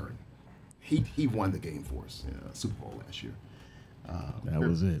return. He won the game for us in Super Bowl last year. That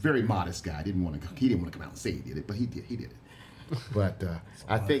was it. Very modest guy. He didn't want to come out and say he did it, but he did it. But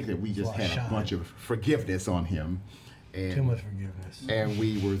I think that we just had a bunch of forgiveness on him. And, Too much forgiveness. and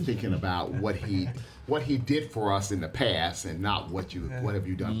we were thinking about what he did for us in the past, and not what have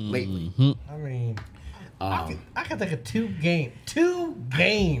you done lately. I mean, I can think of two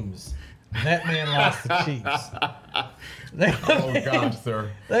games that man lost the Chiefs. Oh gosh, sir!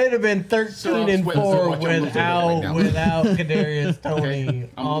 They'd have been Sir, 13 I'm and sweating so 4 much, I'm losing weight right now. without Kadarius Tony Okay,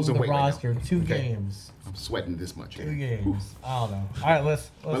 I'm on losing the weight right now. roster. Two Okay. games. I'm sweating this much. 2 games. I don't know. All right, let's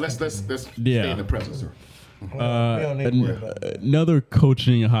Let's Yeah. stay in the present, sir. we don't need to worry about that. Another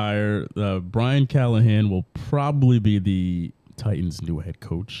coaching hire, Brian Callahan will probably be the Titans' new head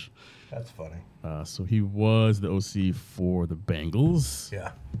coach. That's funny. So he was the OC for the Bengals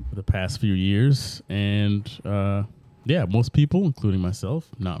Yeah. for the past few years. And most people, including myself,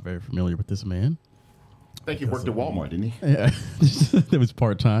 not very familiar with this man. I think he worked at Walmart, didn't he? Yeah, that was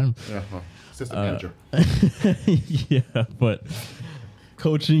part-time. Yeah, assistant manager. Yeah, but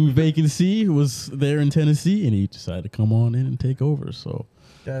coaching vacancy was there in Tennessee, and he decided to come on in and take over. So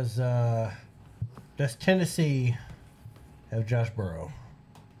Does Tennessee have Josh Burrow?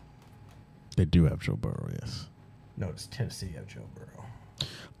 they do have Joe Burrow, yes. No, does Tennessee have Joe Burrow?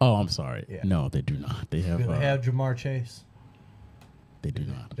 Oh, I'm sorry. Yeah. No, they do not. They have. Do they have Jamar Chase? They do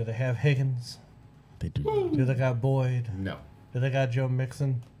not. Do they have Higgins? They do not. Do they got Boyd? No, Do they got Joe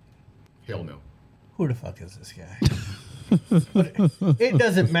Mixon? hell no. Who the fuck is this guy? But it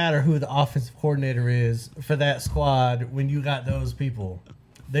doesn't matter who the offensive coordinator is for that squad when you got those people.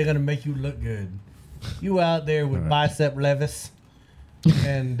 They're going to make you look good. You out there with Bicep Levis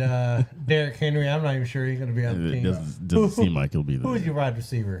and Derrick Henry. I'm not even sure he's going to be on the It team. doesn't seem like he'll be there. Who is your wide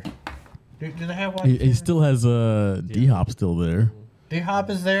receiver? Do they have wide He receiver? still has D-Hop still there. D-Hop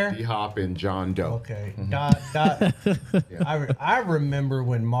is there? D-Hop and John Doe. Okay. I remember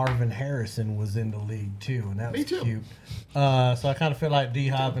when Marvin Harrison was in the league too, and that Me was too. cute. So I kind of feel like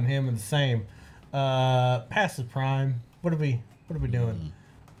D-Hop and him are the same. Past the prime. What are we doing?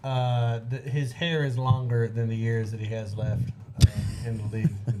 His hair is longer than the years that he has left in the league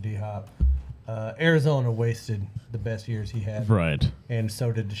with D-Hop. Arizona wasted the best years he had. Right. And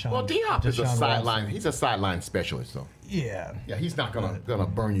so did Deshaun. Well, D-Hop is a Deshaun sideline. Watson. He's a sideline specialist, though. Yeah. Yeah, he's not gonna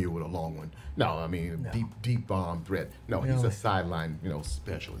burn you with a long one. No, I mean deep bomb threat. No, he's a sideline,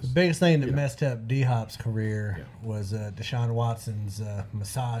 specialist. The biggest thing that messed up D-Hop's career was Deshaun Watson's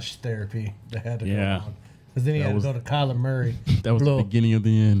massage therapy that had to go on. Because then he had to go to Kyler Murray. That was the beginning of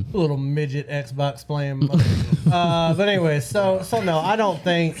the end. Little midget Xbox playing. But anyway, so no, I don't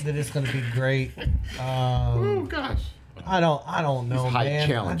think that it's going to be great. Oh gosh. I don't know, height man.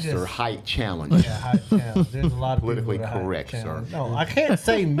 challenge, sir. Height challenge. Yeah, height challenge. There's a lot of politically people with a height correct, sir. challenge. No, I can't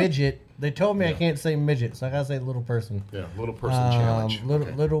say midget. They told me I can't say midget, so I gotta say little person. Yeah, little person challenge.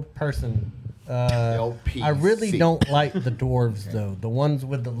 Little person. LPC. I really don't like the dwarves though. The ones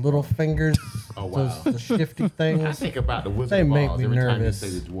with the little fingers. Oh wow. The shifty things. I think about the Wizard They of make Oz. me Every nervous. time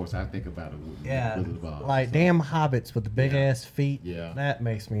you say the dwarfs, I think about the Wizard of Oz. Like damn hobbits with the big ass feet. Yeah. That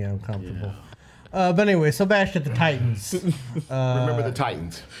makes me uncomfortable. But anyway, so back to the Titans. Remember the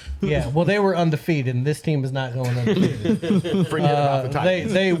Titans. Yeah, well, they were undefeated, and this team is not going undefeated. Forget about the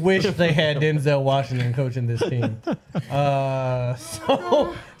Titans. They wish they had Denzel Washington coaching this team. So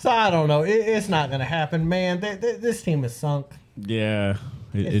I don't know. It's not going to happen, man. This team is sunk. Yeah,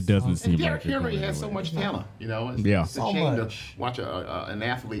 it doesn't seem And like Derrick it Henry going has so anywhere. much talent. It's Yeah. a So shame to much. watch an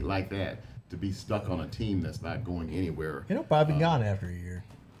athlete like that to be stuck on a team that's not going anywhere. He'll probably be gone after a year.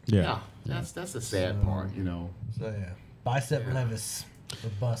 Yeah. That's the sad part. So yeah, Bicep Levis, the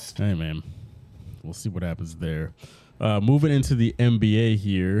bust. Hey, man. We'll see what happens there. Moving into the NBA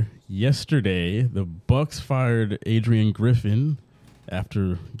here. Yesterday, the Bucks fired Adrian Griffin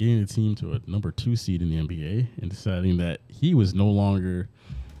after getting the team to a number 2 seed in the NBA and deciding that he was no longer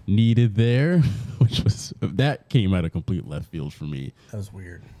needed there, which that came out of complete left field for me. That was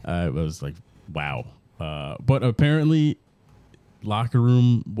weird. I was like, wow. But apparently, locker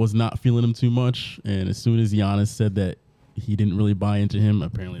room was not feeling him too much, and as soon as Giannis said that he didn't really buy into him,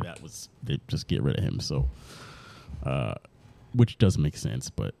 apparently they just get rid of him. So, which does make sense,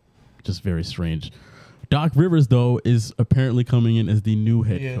 but just very strange. Doc Rivers, though, is apparently coming in as the new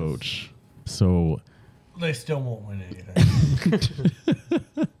head coach. So They still won't win anything.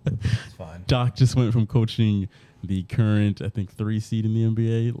 It's fine. Doc just went from coaching the current, I think, 3 seed in the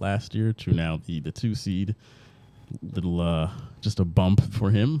NBA last year to now the 2 seed. Little, just a bump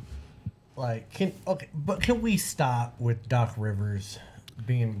for him. But can we stop with Doc Rivers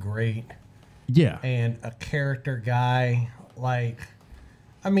being great Yeah. and a character guy?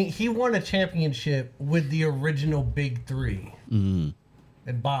 He won a championship with the original Big Three in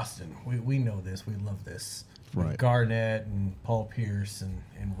Boston. We know this. We love this. With Right. Garnett and Paul Pierce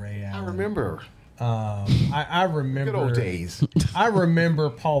and Ray Allen. I remember. I remember Good old days. I remember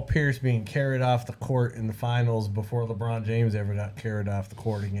Paul Pierce being carried off the court in the finals before LeBron James ever got carried off the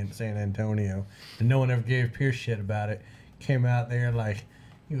court against San Antonio, and no one ever gave Pierce shit about it. Came out there like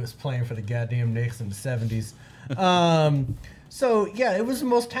he was playing for the goddamn Knicks in the 70s. So yeah, it was the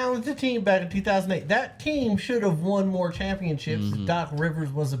most talented team back in 2008. That team should have won more championships if Doc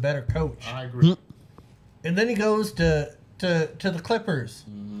Rivers was a better coach. I agree. And then he goes to the Clippers.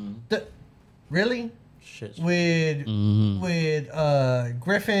 Really? Shit. With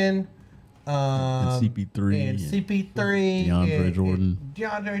Griffin, And CP3. and CP3, DeAndre and Jordan.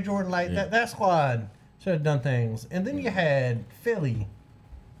 DeAndre Jordan, that squad should have done things. And then you had Philly.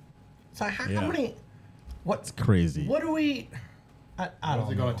 So how many? What's Crazy. What do we? I don't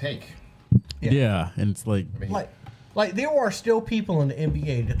What's it know. going to take? Yeah, and it's like, Like there are still people in the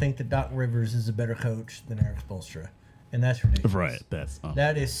NBA that think that Doc Rivers is a better coach than Eric Spoelstra, and that's ridiculous. right, that's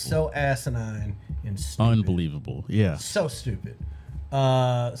That is so asinine and stupid. unbelievable. Yeah. So stupid.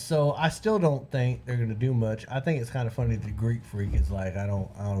 So I still don't think they're gonna do much. I think it's kind of funny that the Greek freak is like, I don't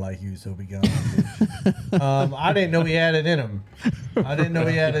like you, so be gone. I didn't know he had it in him.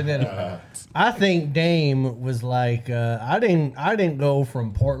 I think Dame was like, I didn't go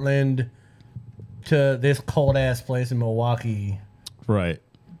from Portland to this cold ass place in Milwaukee Right.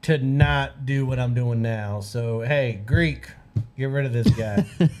 to not do what I'm doing now. So hey, Greek, get rid of this guy.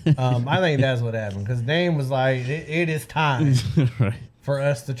 I think that's what happened because Dame was like, it is time right. for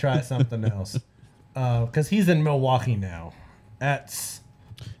us to try something else. Because he's in Milwaukee now. That's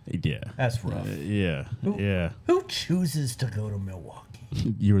Yeah. rough. Yeah. Yeah. Who chooses to go to Milwaukee?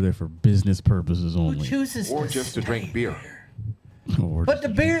 You were there for business purposes Who only. chooses Or to just to stay drink beer. Or But the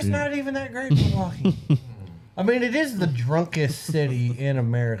just beer's beer. not even that great in Milwaukee. I mean, it is the drunkest city in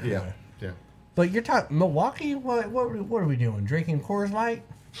America. Yeah. But you're talking Milwaukee? What are we doing? Drinking Coors Light?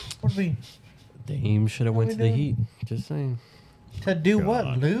 What are we? Dame should have went to the Heat. Just saying. To do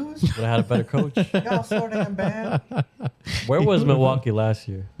what? Lose? Would have had a better coach. Y'all so damn bad. Where was Milwaukee last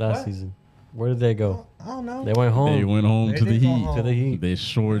What? season? Where did they go? I don't know. They went home. They went home They to the did go Heat. home. To the Heat. They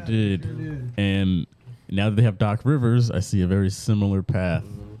sure did. did. And now that they have Doc Rivers, I see a very similar path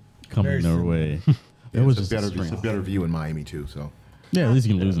coming Very their similar. way. That was it's just a strange. better view in Miami too. So Yeah, at least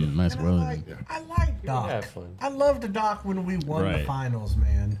you can lose in nice And weather. I like Doc. have fun. I loved the Doc when we won the Right. finals,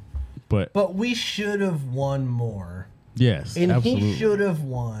 man. But But we should have won more. yes, And absolutely. he should have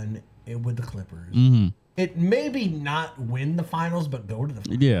won it with the Clippers. hmm It maybe not win the finals, but go to the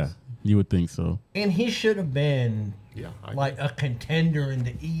finals. Yeah, you would think so. And he should have been yeah, like a contender in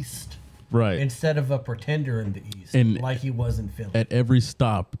the East Right. instead of a pretender in the East, And like he was in Philly. At every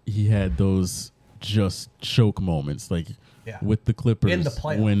stop, he had those just choke moments, like Yeah. with the Clippers In the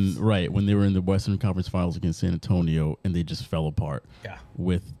playoffs. when they were in the Western Conference Finals against San Antonio, and they just fell apart. Yeah.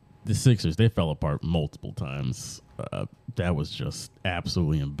 With the Sixers, they fell apart multiple times. That was just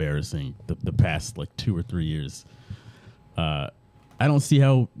absolutely embarrassing. The past like 2 or 3 years. I don't see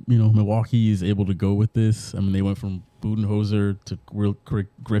how Milwaukee is able to go with this. I mean, they went from Budenholzer to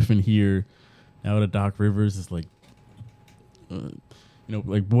Griffin here, now to Doc Rivers. It's like,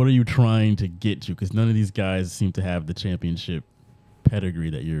 like what are you trying to get to? Because none of these guys seem to have the championship pedigree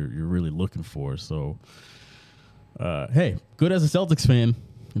that you're really looking for. So, hey, good as a Celtics fan.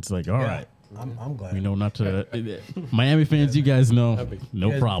 It's like, all right. I'm glad. We know not to. Miami fans, you guys know, no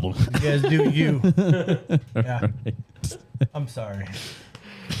You guys- problem. You guys do you. Yeah. Right. I'm sorry.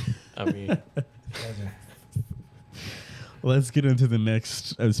 I mean, Let's get into the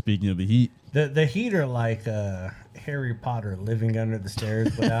next. Speaking of the Heat, The Heat are like Harry Potter living under the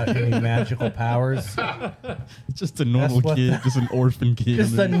stairs without any magical powers. just a normal That's what kid, the- just an orphan kid.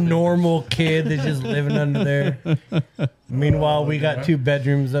 Just a normal kid that's just living under there. Meanwhile, we got 2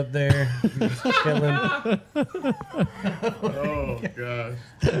 bedrooms up there, just chilling. oh gosh.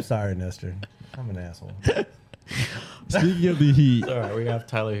 I'm sorry, Nestor. I'm an asshole. Speaking of the Heat, all right, we have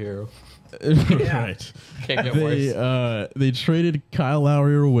Tyler Hero. right? Can't get worse. They traded Kyle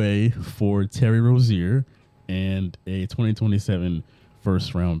Lowry away for Terry Rozier and a 2027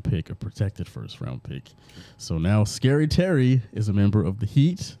 first round pick, a protected first round pick. So now Scary Terry is a member of the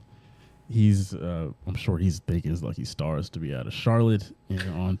Heat. He's I'm sure he's thinking his lucky stars to be out of Charlotte and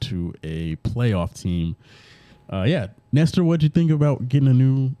onto a playoff team. Nestor, what'd you think about getting a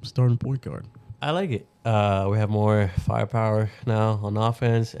new starting point guard? I like it. We have more firepower now on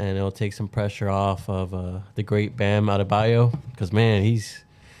offense, and it'll take some pressure off of the great Bam Adebayo. Because man,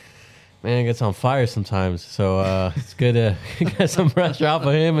 gets on fire sometimes. So it's good to get some pressure off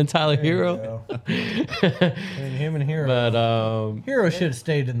of him and Tyler Hero. And him and Hero. But Hero should have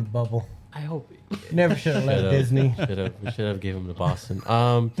stayed in the bubble. I hope Never should have left Disney. We should have given him to Boston.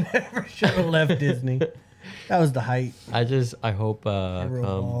 Never should have left Disney. That was the height. I hope Hero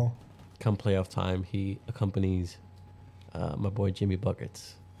ball. come playoff time, he accompanies my boy Jimmy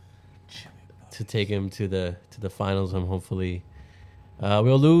Buckets to take him to the finals, and hopefully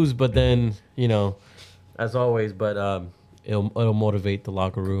we'll lose, but then as always, but it'll motivate the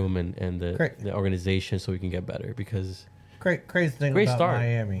locker room and the organization so we can get better, because Crazy thing great about start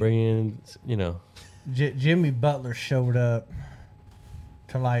Miami. bringing in Jimmy Butler showed up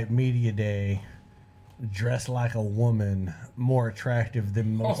to like media day dressed like a woman, more attractive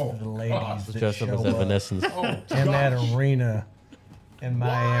than most of the ladies that dressed show up as up Evanescence. in that arena in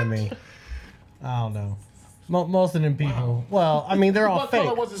Miami. I don't know. Most of them people. Well, I mean, they're all What fake,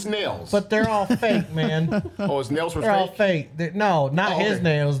 color was his nails? but they're all fake, man. oh, his nails were They're all fake. fake. No, not Oh, his okay.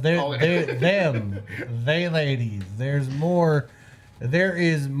 nails. They're Okay. them. They ladies. There's more. There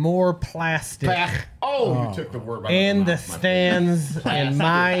is more plastic You took the word right in out the of my mouth, my stands in Plastic.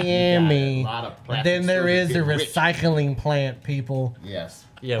 Miami You got it. A lot of plastic than there is a surgery. Get rich. recycling plant, people. Yes.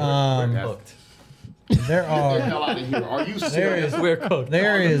 Yeah, we're cooked. There Get the hell are. out of here. Are you There serious? is. We're cooked.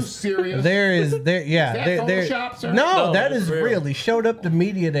 There Are you is. serious? There. Yeah. Is that there. Photoshop, sir? No, No, that it's is real. real. He showed up to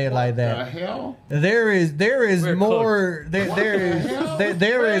media day like The that. hell? There is We're more. There What the is. hell?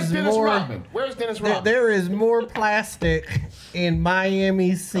 There Where's is Dennis more. Rodman? Where's Dennis Rodman? There is more plastic in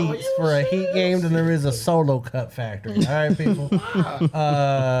Miami seats you for a Heat game than there is a Solo Cup factory. All right, people.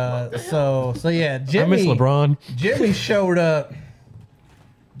 So yeah, I miss Jimmy. LeBron. Jimmy showed up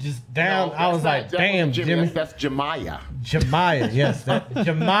just down. No, I was like, that's not damn, Jimmy. That's Jemiah. Jemiah, yes,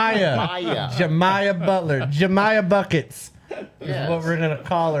 Jemiah. Jemiah Butler, Jemiah Buckets is Yes. what we're gonna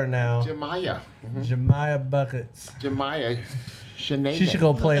call her now. Jemiah. Jemiah Buckets. Jemiah. Sinead. She should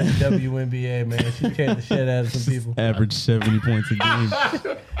go play in the WNBA, man. She carried the shit out of some people. Average 70 points a game.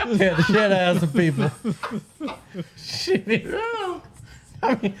 Carried the shit out of some people. She be,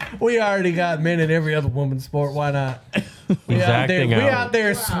 I mean, we already got men in every other woman's sport. Why not? He's acting out. We out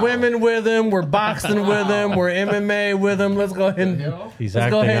there swimming with him. We're boxing with him. We're MMA with him. Let's go ahead and He's let's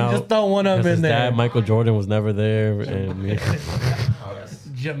acting go ahead and out just throw one of them because in his there. dad, Michael Jordan, was never there. And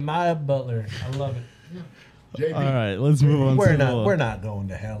Jemiah Butler. I love it. All right, let's move on. We're not going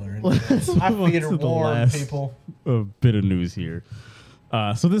to hell or anything. I feed her warm, people. A bit of news here.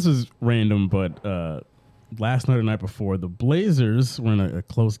 So this is random, but last night or night before, the Blazers were in a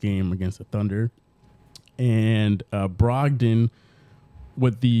close game against the Thunder, and Brogdon,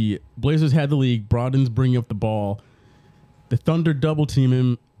 with the Blazers had the lead, Brogdon's bringing up the ball. The Thunder double team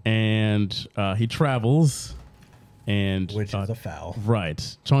him, and he travels, and Which is a foul.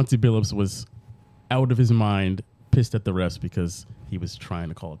 Right, Chauncey Billups was out of his mind, pissed at the refs because he was trying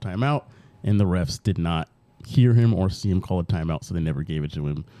to call a timeout, and the refs did not hear him or see him call a timeout, so they never gave it to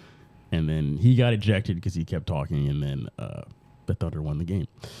him. And then he got ejected because he kept talking, and then the Thunder won the game.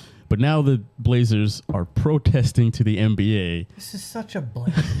 But now the Blazers are protesting to the NBA This is such a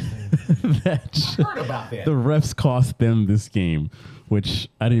blatant thing. that Heard about that. the refs cost them this game, which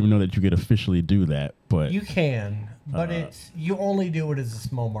I didn't even know that you could officially do that. But You can, but it's you only do it as a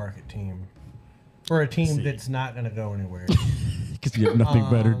small market team. For a team that's not going to go anywhere. because you have nothing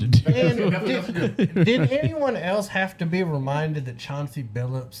better to do. And did anyone else have to be reminded that Chauncey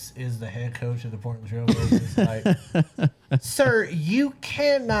Billups is the head coach of the Portland Trail Blazers? Like, sir, you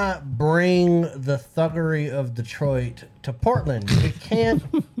cannot bring the thuggery of Detroit to Portland. You can't.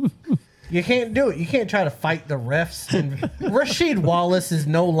 You can't do it. You can't try to fight the refs. And Rasheed Wallace is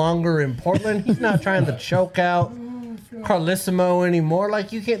no longer in Portland. He's not trying to choke out Carlissimo anymore.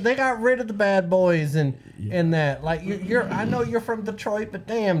 Like, you can't. They got rid of the bad boys and that. Like, you're. I know you're from Detroit, but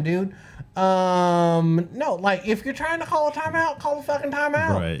damn, dude. No. Like, if you're trying to call a timeout, call a fucking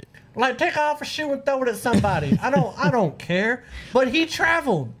timeout. Right. Like, take off a shoe and throw it at somebody. I don't care. But he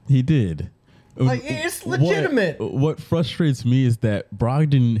traveled. He did. Like, it's legitimate. What frustrates me is that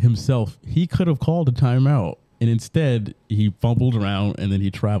Brogdon himself, he could have called a timeout, and instead he fumbled around and then he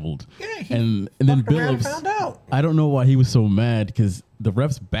traveled. Yeah, he and then fucked around and Billups, found out. I don't know why he was so mad because the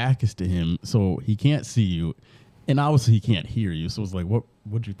ref's back is to him, so he can't see you, and obviously he can't hear you. So it's like, what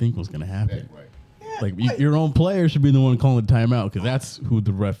do you think was going to happen? Like, your own player should be the one calling the timeout because that's who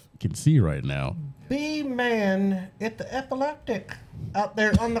the ref can see right now. Be man at the epileptic out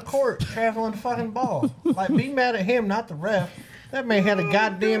there on the court traveling fucking ball. Like, be mad at him, not the ref. That man had a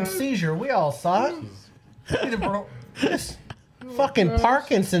goddamn seizure. We all saw it. Either bro, this fucking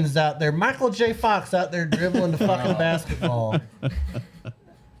Parkinson's out there. Michael J. Fox out there dribbling the fucking basketball.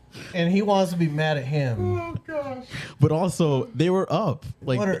 And he wants to be mad at him. But also, they were up.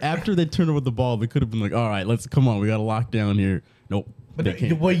 Like, after they turned over the ball, they could have been like, all right, come on, we got to lock down here. Nope. But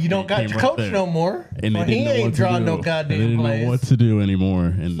well, you don't got your coach no more. And well, he ain't drawing no goddamn They didn't plays. know what to do anymore,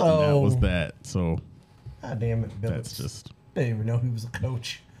 and that was that. So, God damn it, Billups. That's just. They didn't even know he was a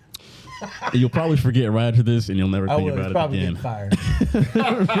coach. You'll probably forget right after this, and you'll never think about it probably again. Get fired.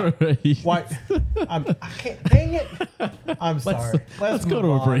 Why? I can't. Dang it! I'm sorry. Let's go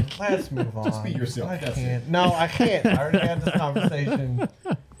to a break. Let's move on. Just be yourself. I can't. No, I can't. I already had this conversation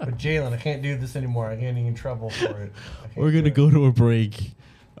with Jalen. I can't do this anymore. I get in trouble for it. We're gonna go to a break.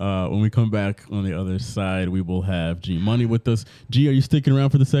 When we come back on the other side, we will have G Money with us. G, are you sticking around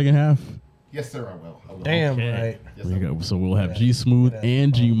for the second half? Yes, sir, I will. Damn right. Yes, So we'll have G Smooth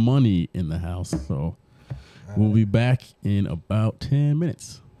and G Money in the house. So we'll be back in about 10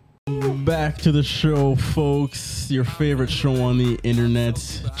 minutes. Back to the show, folks. Your favorite show on the internet.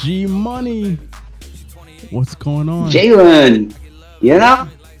 G Money. What's going on? Jalen, you know,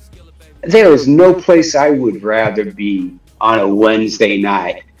 there is no place I would rather be on a Wednesday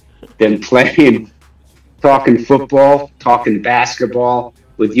night than talking football, talking basketball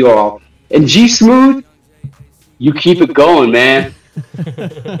with you all. And G Smooth, you keep it going, man.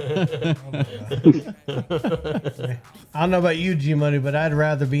 I don't know about you, G Money, but I'd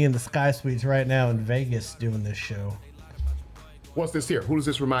rather be in the Sky Suites right now in Vegas doing this show. What's this here? Who does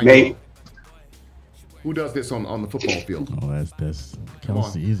this remind you of? Who does this on the football field? Oh, that's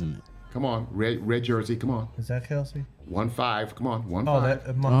Kelsey, isn't it? Come on, red jersey. Come on. Is that Kelsey? 1-5. Come on, 1-5. Oh, that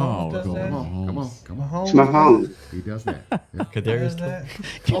Mahomes does that? Come on. Mahomes? It's Mahomes. He does that. Yeah. Kadarius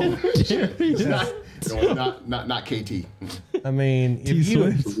Not KT. I mean,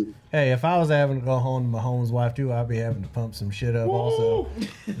 if I was having to go home to Mahomes' wife too, I'd be having to pump some shit up also.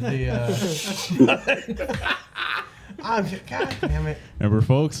 I'm just, God damn it. Remember,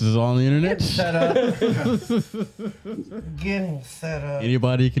 folks, this is all on the internet. Set up. Getting set up.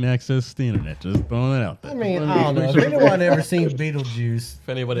 Anybody can access the internet. Just throwing that out there. I mean, I don't know. If anyone ever seen Beetlejuice, If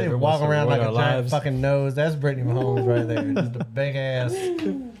anybody they ever walk wants to around ruin like a our giant lives. fucking nose. That's Brittany Mahomes right there. Just a big ass.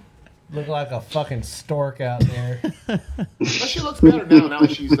 Look like a fucking stork out there. But she looks better now. Now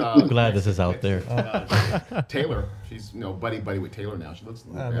she's I'm glad this is out there. Taylor. She's buddy with Taylor now. She looks a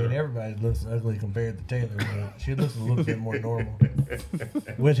little I better. mean, everybody looks ugly compared to Taylor, but she looks a little bit more normal.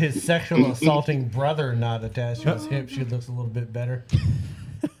 With his sexual assaulting brother not attached to his hip, she looks a little bit better.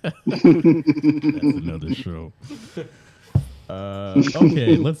 That's another show.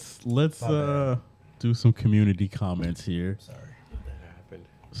 Okay, let's do some community comments here. Sorry.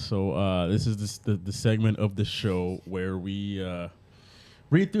 So this is the segment of the show where we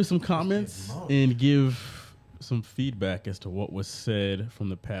read through some comments and give some feedback as to what was said from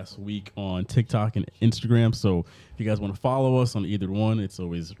the past week on TikTok and Instagram. So if you guys want to follow us on either one, it's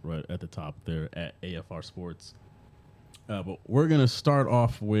always right at the top there at AFR Sports. But we're going to start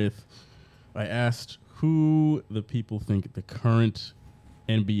off with, I asked who the people think the current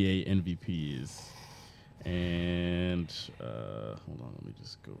NBA MVP is. And hold on, let me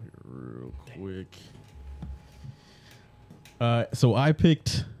just go here real quick. So I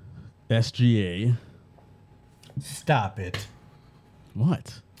picked SGA. Stop it.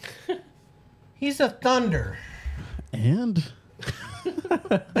 What? He's a Thunder. And?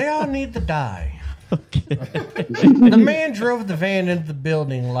 They all need to die. Okay. The man drove the van into the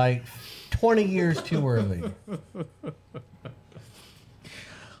building like 20 years too early.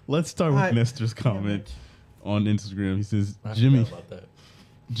 Let's start with Nestor's comment on Instagram. He says,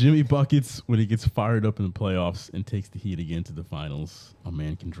 Jimmy buckets when he gets fired up in the playoffs and takes the Heat again to the finals. A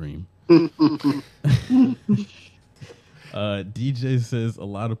man can dream. DJ says a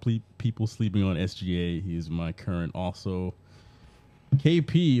lot of people sleeping on SGA. He is my current also.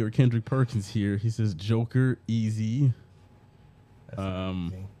 KP or Kendrick Perkins here. He says Joker easy.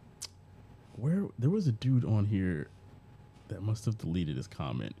 Where there was a dude on here that must have deleted his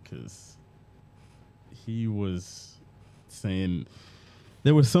comment because he was saying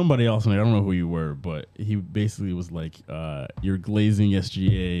there was somebody else, and I don't know who you were, but he basically was like, "You're glazing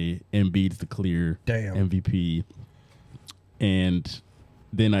SGA. Embiid's the clear MVP." And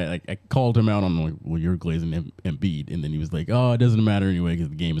then I called him out on like, "Well, you're glazing Embiid," and then he was like, "Oh, it doesn't matter anyway because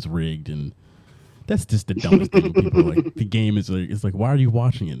the game is rigged." And that's just the dumbest thing. People are like, the game is like, it's like, why are you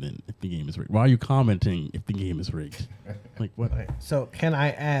watching it then if the game is rigged? Why are you commenting if the game is rigged? Like what? Okay, so can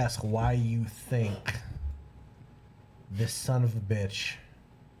I ask why you think this son of a bitch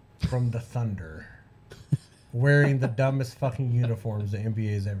from the Thunder, wearing the dumbest fucking uniforms the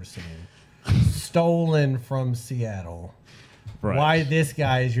NBA has ever seen, stolen from Seattle, why this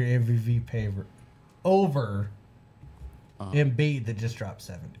guy is your MVP favorite over Embiid that just dropped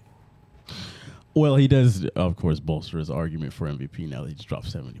 70? Well, he does, of course, bolster his argument for MVP now that he just dropped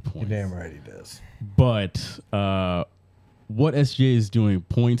 70 points. You're damn right he does. But what SGA is doing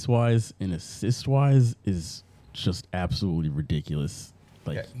points-wise and assist-wise is just absolutely ridiculous.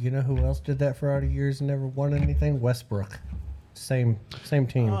 Like, You know who else did that for out of years and never won anything? Westbrook. Same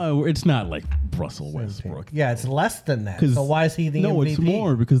team. It's not like Russell Westbrook. Yeah, it's less than that. So why is he the MVP? No, it's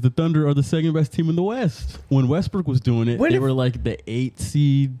more because the Thunder are the second best team in the West. When Westbrook was doing it, they were like the 8th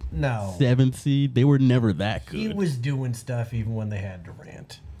seed, 7th seed. They were never that good. He was doing stuff even when they had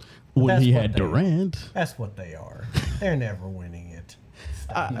Durant. When he had Durant. That's what they are. They're never winning it.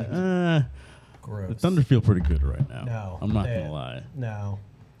 Stop it. Gross. The Thunder feel pretty good right now. No. I'm not going to lie. No.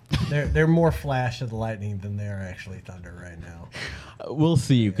 They're more Flash of the Lightning than they are actually Thunder right now. We'll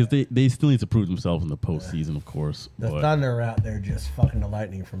see, because they still need to prove themselves in the postseason, of course. The Thunder are out there just fucking the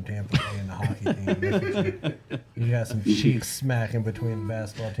Lightning from Tampa Bay and the hockey team. You got some cheeks smacking between the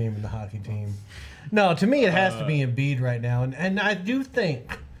basketball team and the hockey team. No, to me it has to be Embiid right now. And I do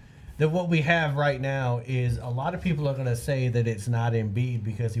think that what we have right now is a lot of people are going to say that it's not Embiid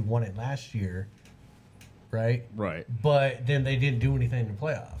because he won it last year. Right? Right. But then they didn't do anything in the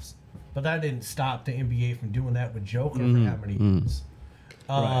playoffs. But that didn't stop the NBA from doing that with Joker for how many years.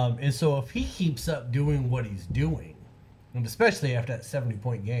 And so if he keeps up doing what he's doing, and especially after that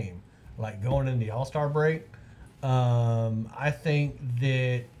 70-point game, like going into the All-Star break, I think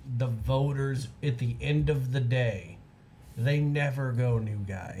that the voters at the end of the day, they never go new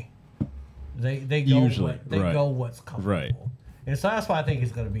guy. They go usually go what's comfortable. Right. And so that's why I think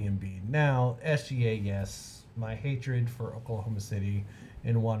it's going to be Embiid. Now, SGA, yes, my hatred for Oklahoma City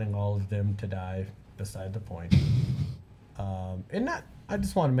and wanting all of them to die beside the point. And not, I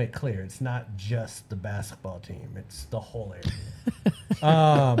just want to make clear, it's not just the basketball team; it's the whole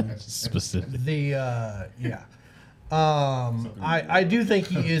area. Specific. I do think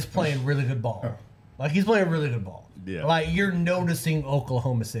he is playing really good ball. Like, he's playing really good ball. Yeah. Like, you're noticing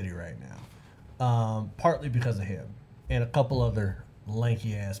Oklahoma City right now. Partly because of him and a couple other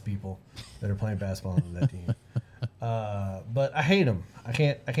lanky ass people that are playing basketball on that team. But I hate him. I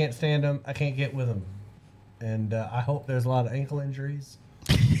can't stand him. I can't get with him. And I hope there's a lot of ankle injuries.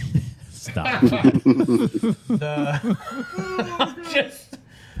 Stop.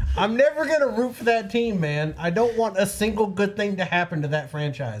 I'm never going to root for that team, man. I don't want a single good thing to happen to that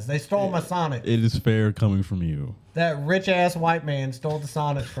franchise. They stole my Sonic. It is fair coming from you. That rich-ass white man stole the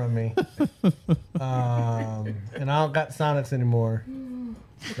Sonics from me. And I don't got Sonics anymore.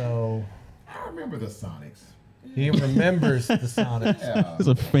 So I remember the Sonics. he remembers the Sonics. Yeah. It's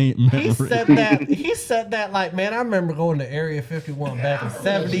a faint memory. He said that like, man, I remember going to Area 51 back in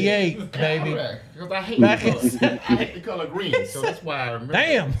 78, baby. Correct. Because I hate, Back in I hate the color green, so that's why I remember.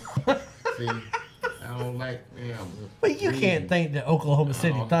 Damn. See, I don't like. But you can't think that Oklahoma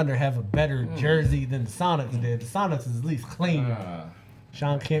City Thunder have a better jersey than the Sonics did. The Sonics is at least clean.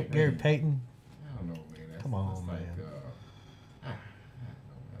 Sean Kemp, Gary Payton. I don't know, man. That's, Come on, that's man.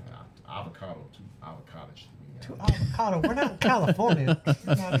 Avocado, too avocado-ish. To avocado. We're not in California.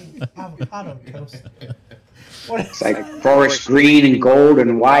 We're not eating avocado toast. What It's like forest green and gold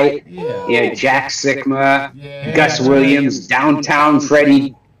and white. Yeah. Yeah, Jack Sigma, Yeah. Gus Williams, downtown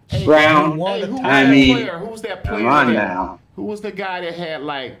Freddie Brown. Hey, who was I that mean, player? Who was that player? come on that- now. Who was the guy that had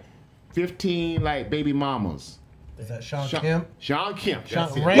like 15 like baby mamas? Is that Sean Kemp? Sean Kemp.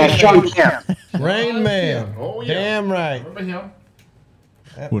 That's Sean- it. Rain That's Sean Kemp. Rain Man. Oh, yeah. Damn right. Remember him?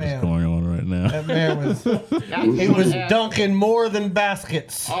 That What is man, going on right now? that man was He he was dunking more than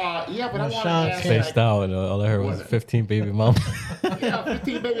baskets. Yeah, but I want to Sean ask. Kemp. Spaced out, and all I heard was 15 baby mama. Yeah,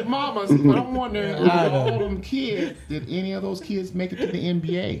 15 baby mamas. But I'm wondering, out of all them kids, did any of those kids make it to the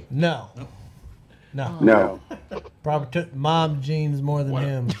NBA? No. No. Probably took mom jeans more than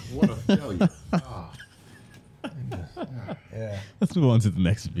him. What a failure. Yeah. Let's move on to the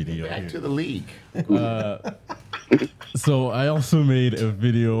next video. Back here. to the league. So I also made a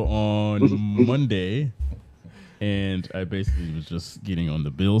video on Monday, and I basically was just getting on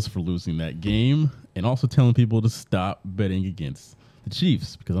the Bills for losing that game, and also telling people to stop betting against the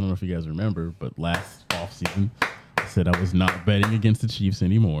Chiefs, because I don't know if you guys remember, but last offseason I said I was not betting against the Chiefs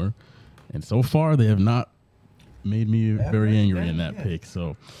anymore, and so far they have not made me very angry in that pick.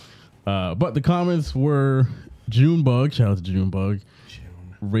 So, but the comments were Junebug, shout out to Junebug.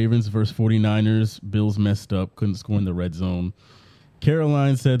 Ravens versus 49ers. Bills messed up. Couldn't score in the red zone.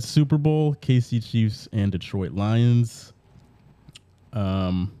 Caroline said Super Bowl, KC Chiefs, and Detroit Lions.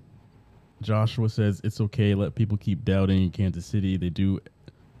 Joshua says it's okay. Let people keep doubting Kansas City. They do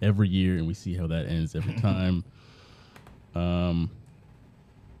every year, and we see how that ends every time.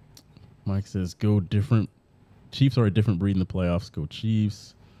 Mike says go different. Chiefs are a different breed in the playoffs. Go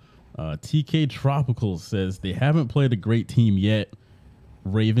Chiefs. TK Tropical says they haven't played a great team yet.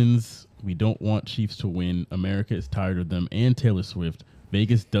 Ravens, we don't want Chiefs to win. America is tired of them and Taylor Swift.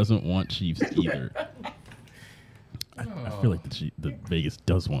 Vegas doesn't want Chiefs either. I feel like the Vegas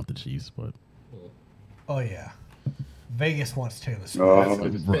does want the Chiefs, but Oh yeah. Vegas wants Taylor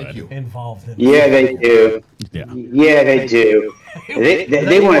Swift Thank you. involved in Yeah, they do. yeah. Yeah, they do.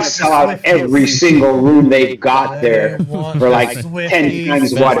 They want to sell out every single room they've got there for like 10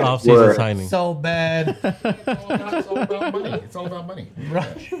 times Best what it's off-season worth. signing. so bad. It's all about money. It's all about money.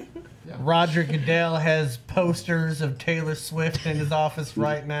 Roger Goodell has posters of Taylor Swift in his office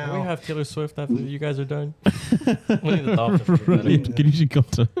right Can now. we have Taylor Swift after you guys are done? We need the Dolphins. Can you go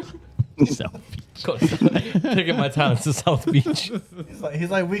to South Beach? Taking my talents to South Beach. He's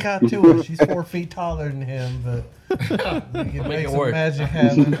like, we got Tua. She's 4 feet taller than him, but we can make it some work. magic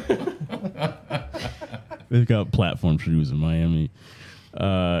happen. They've got platform shoes in Miami.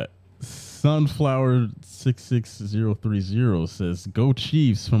 Sunflower 66030 says, "Go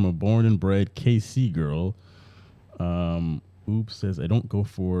Chiefs" from a born and bred KC girl. Oops says, I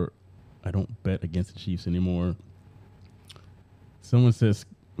don't bet against the Chiefs anymore. Someone says,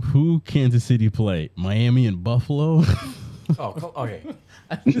 who Kansas City play? Miami and Buffalo? Oh, come, okay.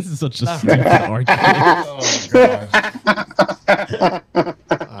 This is such a stupid argument.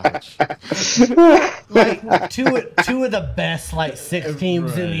 Like two of the best like 6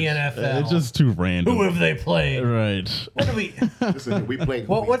 teams in the NFL. It's just too random. Who have they played? Right. What do we? Listen, we played.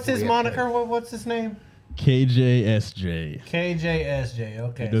 What's his moniker? What's his name? KJSJ. KJSJ.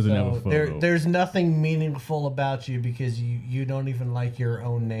 Okay, He doesn't have a so photo. there's nothing meaningful about you because you don't even like your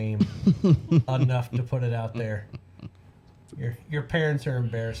own name enough to put it out there. Your parents are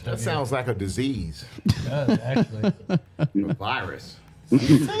embarrassed That of you. sounds like a disease, It does, actually. a virus.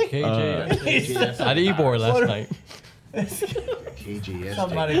 KJ, at Ebor last night. KJSJ.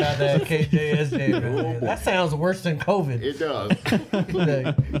 Somebody got that KJSJ. Man. That sounds worse than COVID. It does.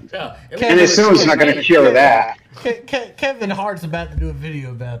 And as soon as not going to cure that. Kevin Hart's about to do a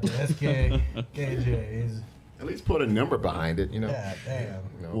video about the KJ. He's, At least put a number behind it, yeah, damn.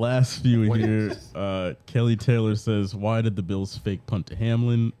 Last few here. Kelly Taylor says, "Why did the Bills fake punt to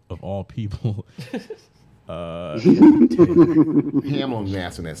Hamlin of all people?" Hamlin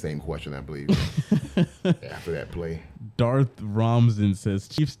asking that same question, I believe, after that play. Darth Ramsden says,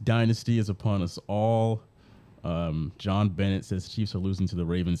 "Chiefs dynasty is upon us all." John Bennett says, "Chiefs are losing to the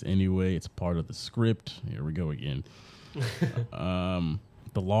Ravens anyway. It's part of the script." Here we go again.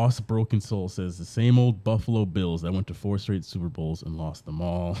 The Lost Broken Soul says, "The same old Buffalo Bills that went to 4 straight Super Bowls and lost them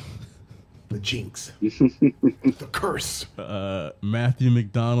all." The jinx. The curse. Matthew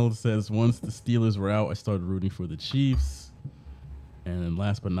McDonald says, "Once the Steelers were out, I started rooting for the Chiefs." And then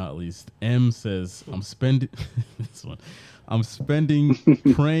last but not least, M says, "I'm spending this one. I'm spending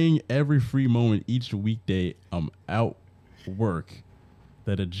praying every free moment each weekday I'm out work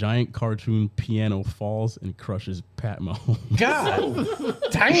that a giant cartoon piano falls and crushes Pat Mahomes." God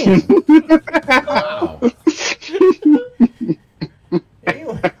damn. Wow.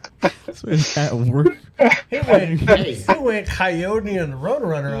 Anyway. So it's at work. He went coyote and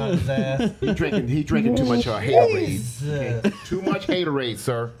Roadrunner on his ass. He drinking too much Haterade. Jesus. Too much Haterade,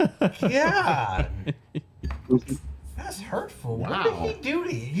 sir. God. That's hurtful. Wow. What did he do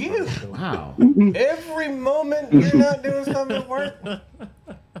to you? Wow. Every moment you're not doing something at work.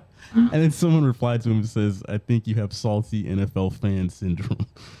 And then someone replied to him and says, "I think you have salty NFL fan syndrome."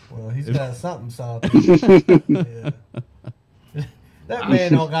 Well, he's got something salty. Yeah. That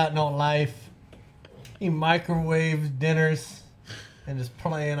man don't got no life. He microwaves dinners and is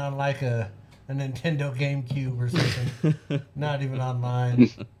playing on like a Nintendo GameCube or something. Not even online.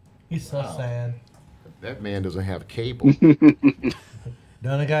 He's so sad. That man doesn't have cable.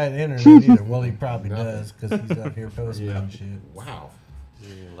 Don't got the internet either. Well, he probably does because he's up here posting and shit. Wow.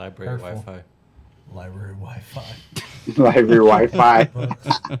 Library Wi-Fi. Library Wi-Fi. Library Wi-Fi.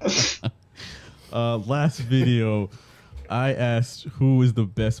 Last video, I asked who is the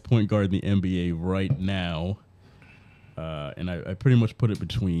best point guard in the NBA right now. And I pretty much put it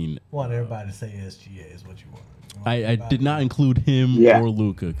between. Want everybody to say SGA is what you want. I did not include him or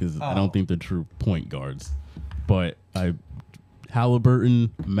Luka because I don't think they're true point guards. But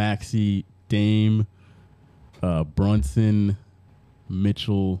Halliburton, Maxey, Dame, Brunson,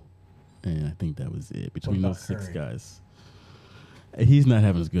 Mitchell, and I think that was it. Between those 6 guys. He's not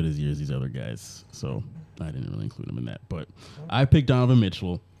having as good as years as these other guys, so I didn't really include him in that. But I picked Donovan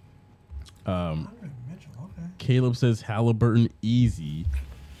Mitchell. Caleb says Halliburton easy.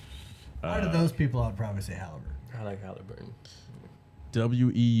 Out of those people, I'd probably say Halliburton. I like Halliburton.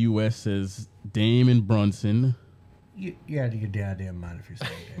 WEUS says Dame and Brunson. You had to get goddamn mind if you're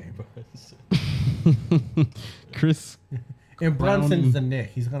saying Dame. Chris and Brunson's the Nick.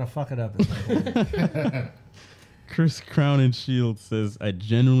 He's gonna fuck it up. Chris Crown and Shield says, "I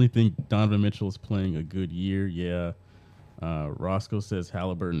genuinely think Donovan Mitchell is playing a good year." Yeah. Roscoe says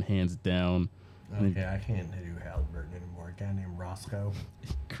Halliburton hands down. Okay, I can't do Halliburton anymore. A guy named Roscoe.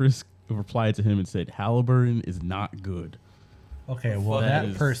 Chris replied to him and said, "Halliburton is not good." Okay, well,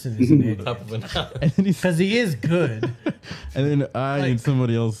 that person is an idiot. Because he is good. And then and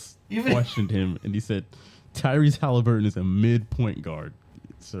somebody else questioned him, and he said, "Tyrese Halliburton is a mid-point guard,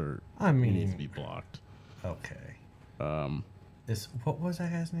 sir. I mean, he needs to be blocked." Okay. What was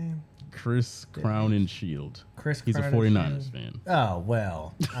that guy's name? Chris Crown and Shield. He's a 49ers fan. Oh,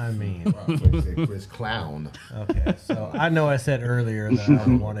 well, I mean. Chris Clown. Okay, so I know I said earlier that I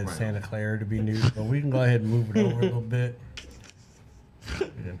wanted Santa Clara to be new, but we can go ahead and move it over a little bit. We're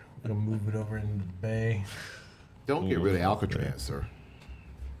going to move it over into the Bay. Don't get rid of Alcatraz, sir.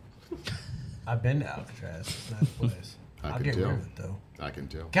 I've been to Alcatraz. It's a nice place. I'll get rid of it, though. I can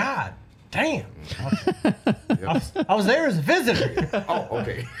tell. God damn. I was there as a visitor. Oh,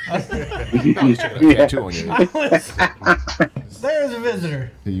 okay. I was checking a tattoo on you. I was there as a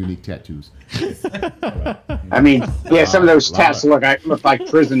visitor. The unique tattoos. I mean, yeah, some of those tats look like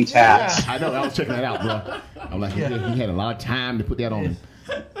prison tats. Yeah, I know. I was checking that out, bro. I'm like, he had a lot of time to put that on.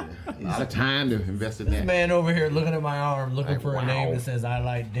 A lot of time to invest in that. This man over here looking at my arm, looking for a name that says "I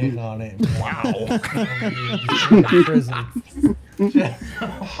like dick" on it. Wow. Prison.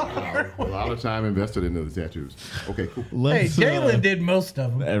 A lot of time invested into the tattoos. Okay, cool. Hey, Jalen did most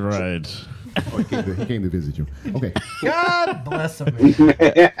of them. Right. Oh, he came to visit you. Okay. God bless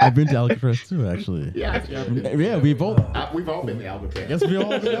America. I've been to Alcatraz too, actually. Yeah, we both. we've all been to Alcatraz. Yes, we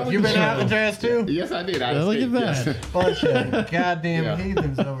all. You been to Alcatraz too? Yes, I did. Look at that. Bunch of goddamn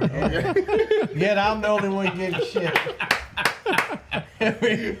heathens over here. Yet I'm the only one getting shit.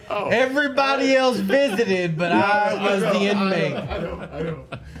 Everybody else visited, but I was the inmate. I know.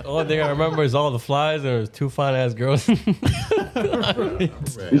 The only thing I remember is all the flies and there was 2 fine ass girls. There's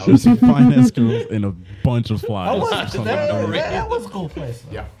some fine ass girls and a bunch of flies. That was a cool place.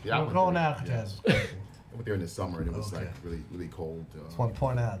 Though. Yeah. Going to Alcatraz. I went there in the summer and it was like really, really cold. Just want to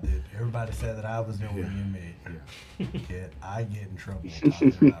point out, dude. Everybody said that I was the only inmate. Yet I get in trouble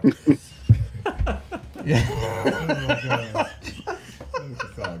talking about this.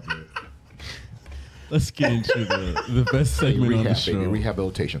 It's all good. Let's get into the best segment on the show.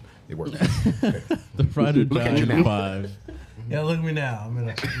 Rehabilitation. It works. The Ride or Die 5. Yeah, look at me now. I'm in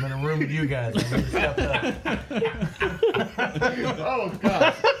a room with you guys. I'm gonna step up. Oh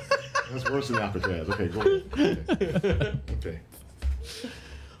God. That's worse than Alcatraz. Okay, go ahead. Okay.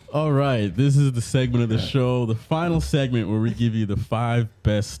 All right, this is the segment of the show, the final segment where we give you the 5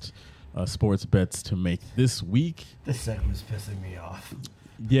 best sports bets to make this week. This segment's pissing me off.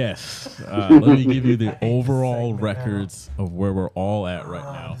 Yes. Let me give you the overall records of where we're all at right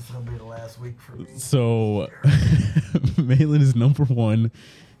now. This is going to be the last week for me. So, Malin is number 1.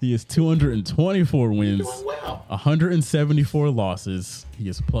 He has 224 wins, 174 losses. He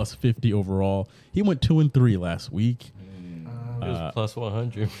is plus 50 overall. He went 2-3 last week. It was plus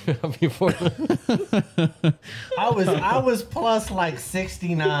 100 before. I was plus like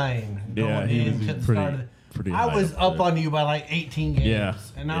 69 going into the start of the. I was up on you by like 18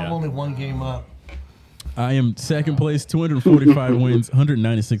 games, and I'm only 1 game up. I am second place, 245 wins,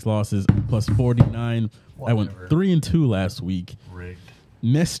 196 losses, plus 49. I went 3-2 last week. Rigged.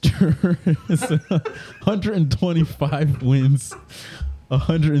 Nestor is 125 wins,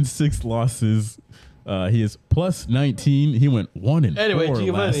 106 losses. He is plus 19. He went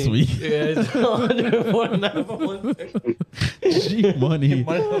 1-4 last week. Yeah, it's 149. G-Money.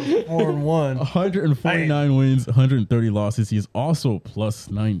 4-1. 149 wins, 130 losses. He is also plus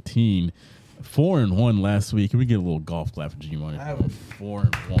 19. 4-1 last week. Can we get a little golf clap for G-Money?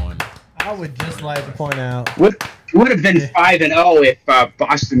 4-1. I would just like to point out. It would have been 5-0 if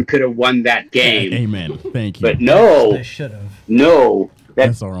Boston could have won that game. Amen. Thank you. But no. They should have. No.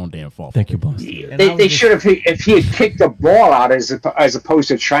 That's our own damn fault. Thank you, Boston. They should have, if he had kicked the ball out as opposed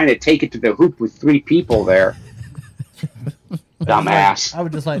to trying to take it to the hoop with 3 people there. Dumbass. I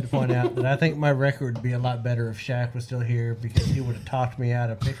would just like to point out that I think my record would be a lot better if Shaq was still here because he would have talked me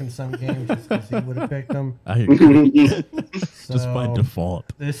out of picking some games just because he would have picked them. I agree. Just by default.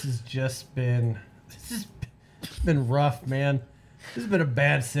 This has just been rough, man. This has been a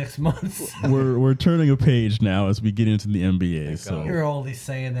bad 6 months. We're turning a page now as we get into the NBA. So you're only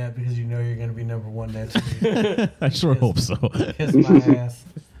saying that because you know you're going to be number 1 next week. I sure hope so. Kiss my ass.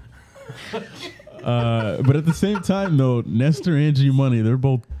 But at the same time, though, Nestor and G-Money, they're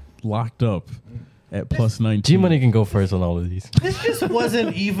both locked up at plus 19. G-Money can go first on all of these. This just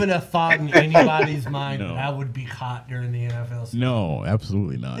wasn't even a thought in anybody's mind that I would be hot during the NFL season. No,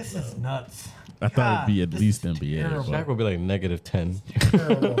 absolutely not. This is nuts. I thought it'd be at least NBA. Shaq would be like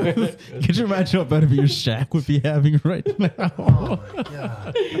 -10. Could you imagine how better your Shaq would be having right now? Oh my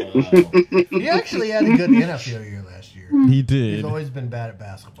God. He actually had a good NFL year last year. He did. He's always been bad at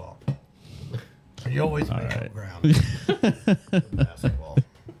basketball. He always makes up ground. Basketball.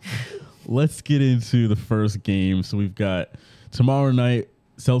 Let's get into the first game. So we've got tomorrow night,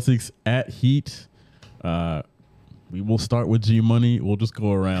 Celtics at Heat. We will start with G-Money. We'll just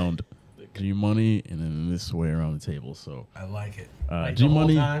go around G-Money and then this way around the table. So I like it.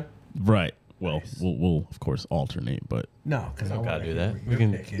 G-Money, right. Well, nice. we'll of course alternate, but no, because I gotta do that. We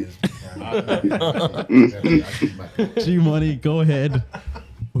can pick his. G-Money, go ahead.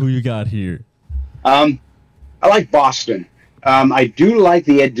 Who you got here? I like Boston. I do like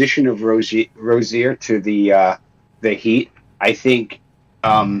the addition of Rozier to the Heat. I think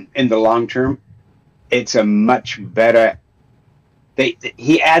in the long term, it's a much better.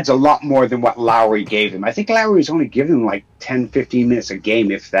 He adds a lot more than what Lowry gave him. I think Lowry was only giving him like 10, 15 minutes a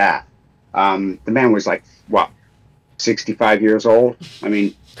game, if that. The man was like, 65 years old? I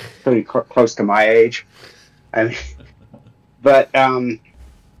mean, pretty close to my age. I mean, but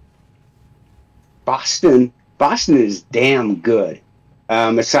Boston is damn good.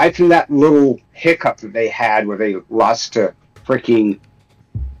 Aside from that little hiccup that they had where they lost to freaking,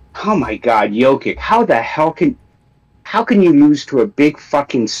 oh my God, Jokic. How can you lose to a big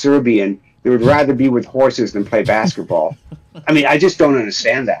fucking Serbian They would rather be with horses than play basketball. I mean, I just don't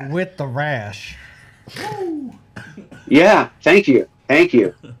understand that. With the rash. Yeah, thank you.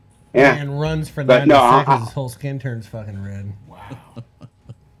 Yeah. And runs for But 90 no, seconds. His whole skin turns fucking red.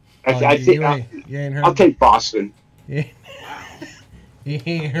 I think You ain't heard. I'll take Boston. You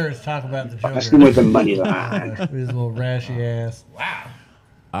ain't heard us talk about the Boston Joker. with the money line. With his little rashy ass.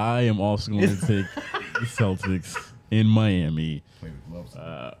 I am also going to take the Celtics in Miami.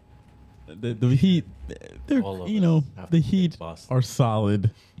 The Heat, they're, All of you us know, have the to pick Heat Boston. are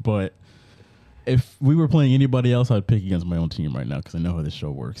solid, but if we were playing anybody else, I'd pick against my own team right now because I know how this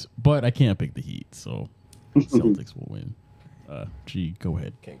show works. But I can't pick the Heat, so Celtics will win. G, go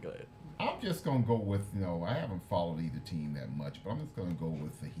ahead. Can't go ahead. I'm just gonna go with I haven't followed either team that much, but I'm just gonna go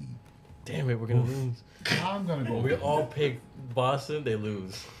with the Heat. Damn it, we're gonna lose. I'm gonna go. When we all pick Boston, they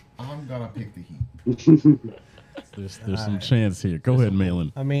lose. I'm gonna pick the Heat. There's some chance here. Go ahead,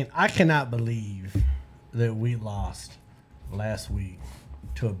 Malin. I mean, I cannot believe that we lost last week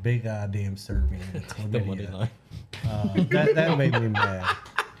to a big goddamn Serbian. The money line. That made me mad.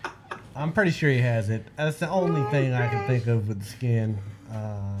 I'm pretty sure he has it. That's the only thing I can think of with the skin.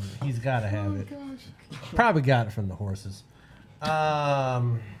 He's got to have it. Probably got it from the horses. But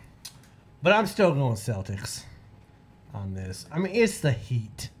I'm still going Celtics on this. I mean, it's the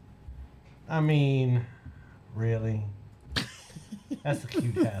Heat. I mean, really? That's a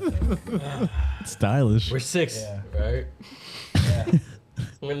cute hat, though. It's stylish. We're 6, Yeah. right? Yeah.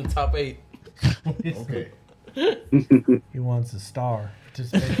 We're in the top 8. Okay. He wants a star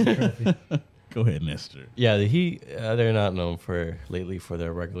participation trophy. Go ahead, Nestor. Yeah, the Heat, they're not known lately for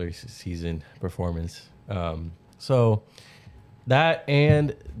their regular season performance. So that,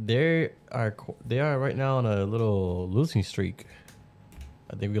 and they are right now on a little losing streak.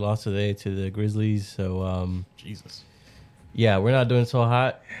 I think we lost today to the Grizzlies. So Jesus. yeah, we're not doing so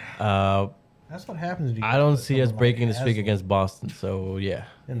hot. That's what happens. When you I don't put see us someone breaking the like streak Haslam against Boston. So yeah,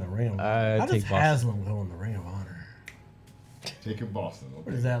 in the ring. I How take does Boston. Haslam go in the Ring of Honor? Taking Boston. What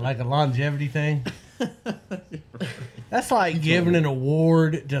Okay. is that, like a longevity thing? That's like giving an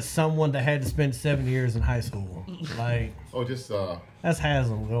award to someone that had to spend 7 years in high school. Like, Oh, just that's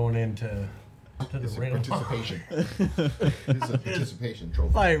Haslam going into the it's a Ring of Honor. participation. This is a participation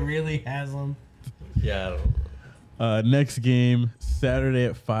trophy. Like, really, Haslam? yeah. I don't, Next game, Saturday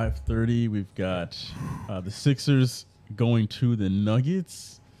at 5:30. We've got the Sixers going to the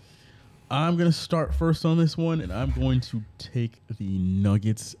Nuggets. I'm going to start first on this one, and I'm going to take the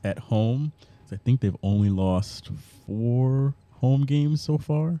Nuggets at home. I think they've only lost 4 home games so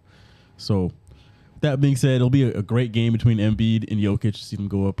far. So, that being said, it'll be a great game between Embiid and Jokic to see them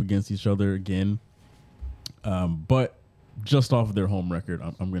go up against each other again. But just off of their home record,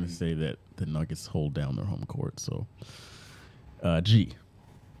 I'm going to say that the Nuggets hold down their home court. So, G.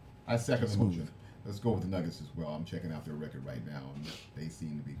 I second the motion. Let's go with the Nuggets as well. I'm checking out their record right now, and they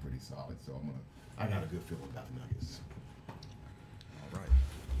seem to be pretty solid. So I got a good feeling about the Nuggets. All right.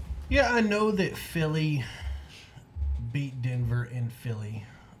 Yeah, I know that Philly beat Denver in Philly,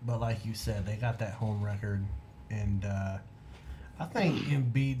 but like you said, they got that home record. And I think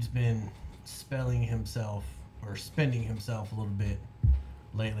Embiid's been spending himself a little bit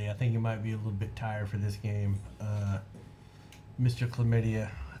lately. I think he might be a little bit tired for this game. Mr.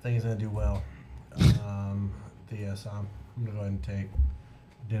 Chlamydia, I think he's going to do well. So I'm going to go ahead and take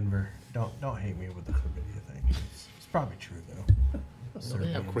Denver. Don't hate me with the chlamydia thing. It's probably true, though. So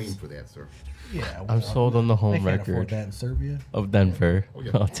they have cream for that, sir. Yeah. I'm well, sold on the they home can't afford record that in Serbia. of Denver. Oh,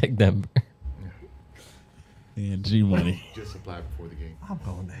 yeah. I'll take Denver. And G Money. Just apply before the game. I'm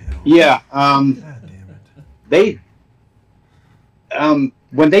going to hell. Yeah. God damn it.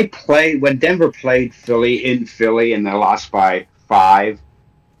 When Denver played Philly in Philly and they lost by 5,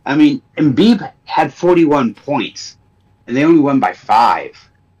 I mean, Embiid had 41 points and they only won by 5.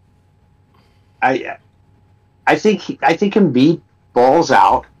 I think Embiid balls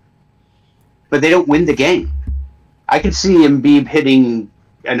out, but they don't win the game. I could see Embiid hitting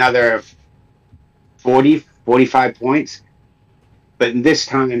another 40, 45 points, but this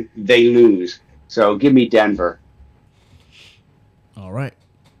time they lose. So give me Denver. All right.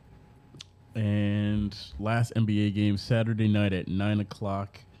 And last NBA game, Saturday night at 9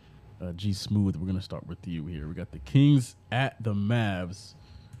 o'clock. G Smooth, we're going to start with you here. We got the Kings at the Mavs.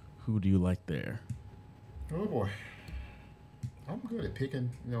 Who do you like there? Oh boy, I'm good at picking,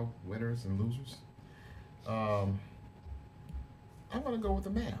 winners and losers. I'm gonna go with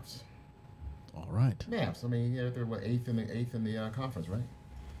the Mavs. All right. Mavs. I mean, they're eighth in the conference, right?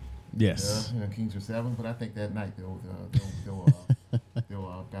 Yes. Kings are 7, but I think that night they'll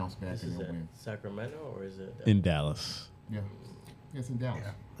bounce back and they'll win. Sacramento or is it In Dallas. Yeah, it's in Dallas.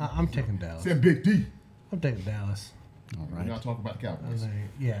 Yeah. I'm taking Dallas. Said Big D. I'm taking Dallas. All We're right. not talking about the Cowboys.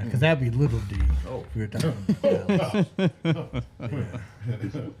 Yeah, because that'd be Little D. Oh. If we were talking about Dallas.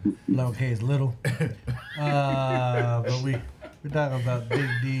 Low K is little. But we're talking about Big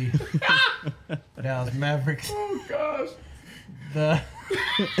D. Dallas Mavericks. Oh gosh.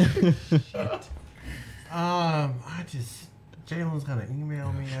 Jalen's gonna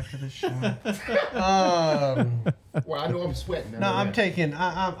email me after this show. Well, I know I'm sweating. No, I'm taking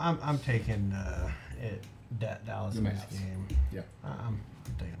Dallas in this Mavs. game. Yeah, I'm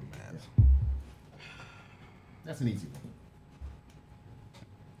taking the Mavs. that's an easy one.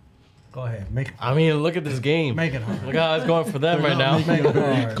 Go ahead, make I mean, look at this game. it hard. Look how it's going for them right now. Make it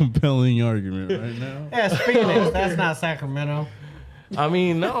hard. Compelling argument right now. Yeah, it's Phoenix. That's not Sacramento. I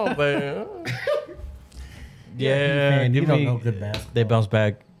mean, no, but yeah, Man, you give don't me. know good basketball. They bounce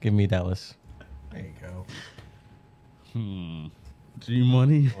back. Give me Dallas. There you go. G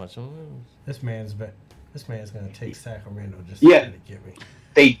Money. Watch them lose. This man's gonna take Sacramento just Yeah. to get me.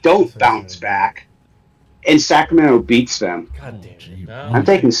 They don't bounce back, and Sacramento beats them. God damn it. I'm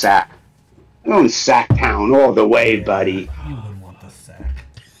taking Sac. I'm going Sac Town all the way, buddy. You would want the sack.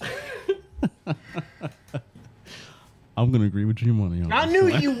 I'm gonna agree with G Money on I this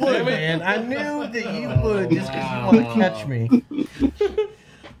knew one. you would, man. I knew that you would just because you want to catch me.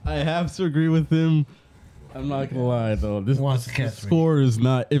 I have to agree with him. I'm not gonna lie though. This Wants to catch me. score is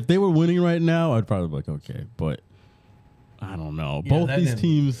not. If they were winning right now, I'd probably be like, okay, but I don't know. Yeah, Both that these didn't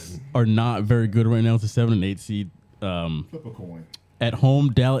teams are not very good right now. It's a 7 and 8 seed. Flip a coin. At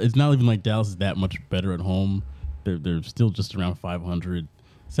home, Dallas. It's not even like Dallas is that much better at home. They're still just around 500.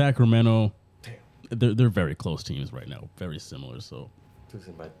 Sacramento, they're very close teams right now. Very similar. So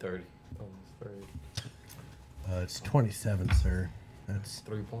Losing by 30. Almost 30. It's 27, sir. That's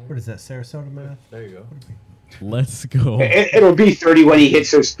 3 points. what is that? Sarasota math? There you go. let's go. It'll be 30 when he hits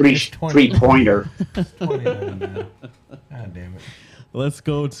those It's 20. three-pointer. 29 now. God damn it. Let's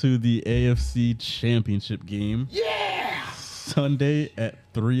go to the AFC Championship game. Yeah! Sunday at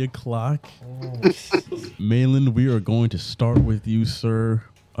 3 o'clock. Malin, we are going to start with you, sir.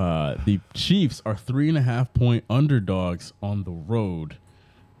 The Chiefs are 3.5-point underdogs on the road.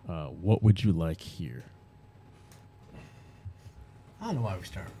 What would you like here? I don't know why we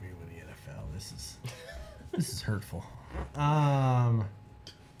start with me with the NFL. This is hurtful. I'm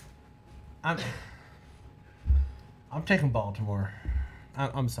taking Baltimore.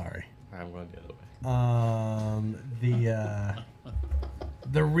 I'm sorry. I'm going the other way.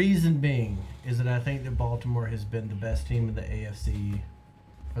 The reason being is that I think that Baltimore has been the best team in the AFC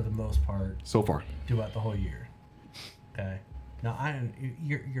for the most part So far. throughout the whole year. Okay. Now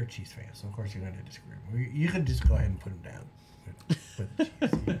you're a Chiefs fan, so of course you're going to disagree. You could just go ahead and put him down with the Chiefs.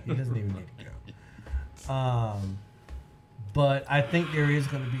 He doesn't even need to go. But I think there is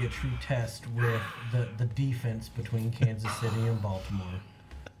going to be a true test with the defense between Kansas City and Baltimore.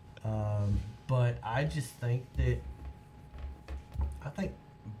 But I just think that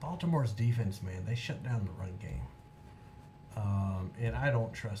Baltimore's defense, man, they shut down the run game. And I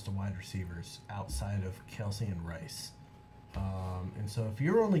don't trust the wide receivers outside of Kelsey and Rice. And so if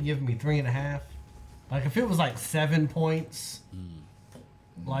you're only giving me 3.5, like if it was like 7 points,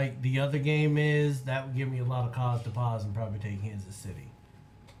 like the other game is, that would give me a lot of cause to pause and probably take Kansas City.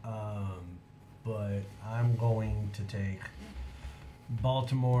 But I'm going to take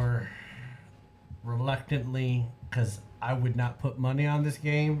Baltimore reluctantly because I would not put money on this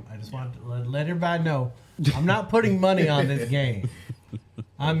game. I just want to let everybody know I'm not putting money on this game.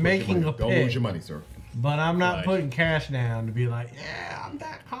 I'm making a Don't pick, lose your money, sir. but I'm not Right. putting cash down to be like, yeah, I'm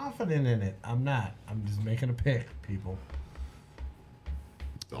that confident in it. I'm not. I'm just making a pick, people.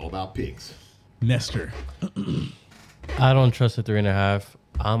 It's all about picks. Nestor. I don't trust the 3.5.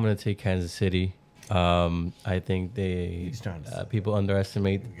 I'm gonna take Kansas City. I think He's trying to people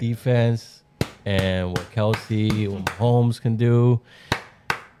underestimate the defense and what Kelsey, what Mahomes can do.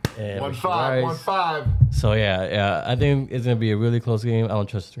 And Rashee Rice. 1-5. So yeah, I think it's gonna be a really close game. I don't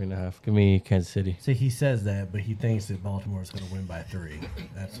trust 3.5. Give me Kansas City. See, he says that, but he thinks that Baltimore is going to win by 3.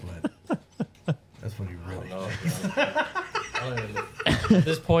 That's what he really thinks. At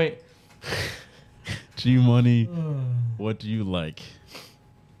this point, G Money, what do you like?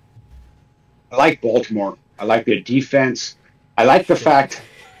 I like Baltimore. I like their defense. I like the fact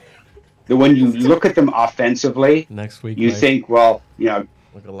that when you look at them offensively, next week you might think, well, look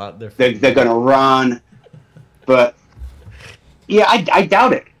a lot different. they're going to run. But, yeah, I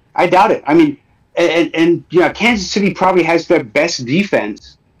doubt it. I doubt it. I mean, and Kansas City probably has their best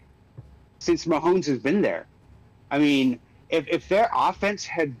defense since Mahomes has been there. I mean, if their offense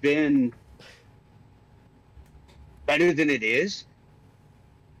had been better than it is,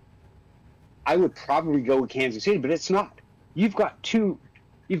 I would probably go with Kansas City, but it's not. You've got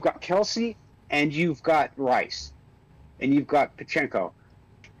Kelsey and you've got Rice and you've got Pachenko.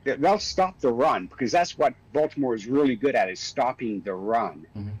 They'll stop the run because that's what Baltimore is really good at, is stopping the run.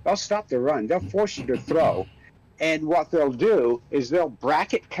 They'll stop the run. They'll force you to throw. And what they'll do is they'll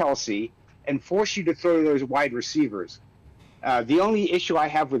bracket Kelsey and force you to throw those wide receivers. The only issue I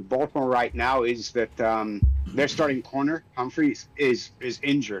have with Baltimore right now is that their starting corner, Humphreys, is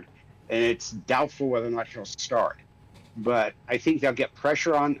injured. And it's doubtful whether or not he'll start. But I think they'll get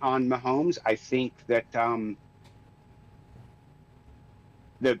pressure on Mahomes. I think that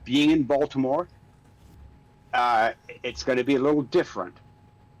being in Baltimore, it's going to be a little different.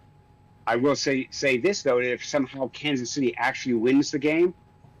 I will say this, though, if somehow Kansas City actually wins the game,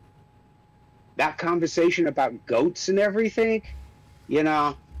 that conversation about GOATs and everything,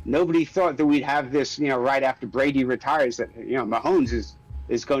 nobody thought that we'd have this, right after Brady retires, that, Mahomes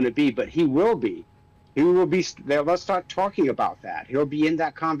is going to be, but he will be. He will be. Let's start talking about that. He'll be in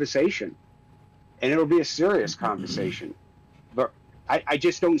that conversation, and it'll be a serious conversation. But I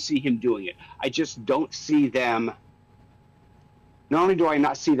just don't see him doing it. I just don't see them. Not only do I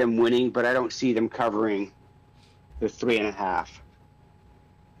not see them winning, but I don't see them covering the 3.5.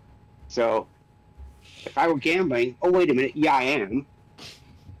 So if I were gambling, oh, wait a minute. Yeah, I am.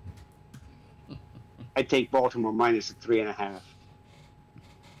 I'd take Baltimore minus the 3.5.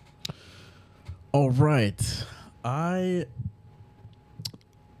 All right. I'm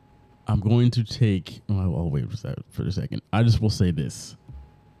going to take... I'll wait for a second. I just will say this.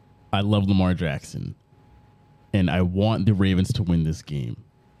 I love Lamar Jackson, and I want the Ravens to win this game.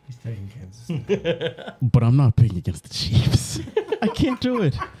 He's taking Kansas City. But I'm not picking against the Chiefs. I can't do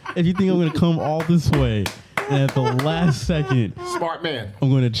it. If you think I'm going to come all this way, and at the last second... Smart man. I'm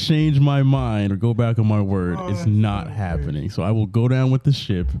going to change my mind or go back on my word. It's not happening. So I will go down with the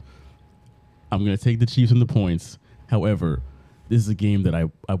ship. I'm going to take the Chiefs in the points. However, this is a game that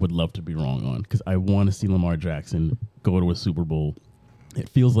I would love to be wrong on because I want to see Lamar Jackson go to a Super Bowl. It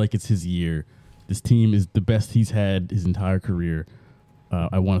feels like it's his year. This team is the best he's had his entire career.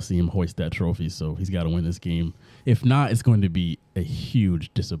 I want to see him hoist that trophy, so he's got to win this game. If not, it's going to be a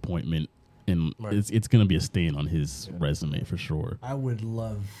huge disappointment, and it's going to be a stain on his resume for sure. I would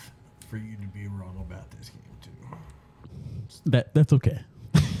love for you to be wrong about this game, too. That's okay.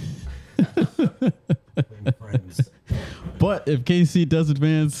 But if KC does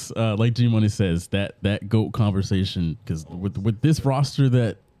advance, like G Money says, that GOAT conversation, because with this roster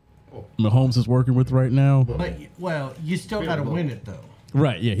that Mahomes is working with right now, but you still got to win it though.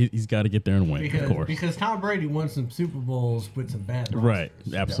 Right? Yeah, he's got to get there and win, of course. Because Tom Brady won some Super Bowls with some bad rosters. Right?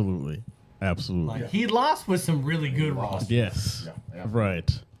 Absolutely, absolutely. He lost with some really good rosters. Yes, right.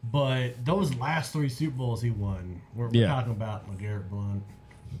 But those last 3 Super Bowls he won, we're talking about LeGarrette Blount,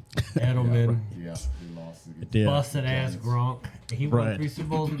 Edelman, he lost. Busted ass Gronk. He won 3 Super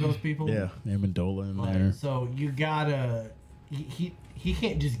Bowls with those people. Yeah, Amendola in there. So you gotta. He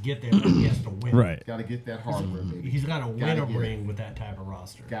can't just get there. He has to win. Right. Got to get that hardware, baby. He's got to win a ring with that type of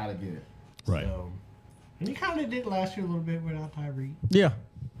roster. Got to get it. Right. So, and he kind of did last year a little bit without Tyreek. Yeah.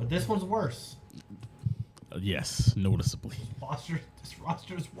 But this one's worse. Yes, noticeably. This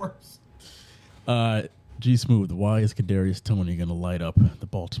roster is worse. G Smooth, why is Kadarius Toney going to light up the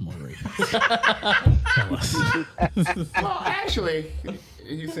Baltimore Ravens? Tell us. Well, actually,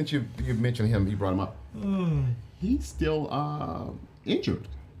 since you mentioned him, you brought him up. He's still injured.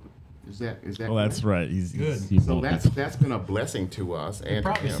 Is that? Well, that's right. He's good. So that's been a blessing to us. And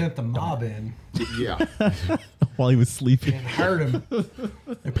probably sent the mob in. Yeah. While he was sleeping. And hurt him.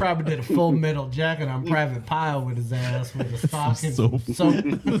 They probably did a Full Metal Jacket on Private Pile with his ass with a stock and soap.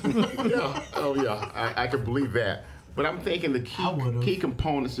 Yeah. Oh yeah. I can believe that. But I'm thinking the key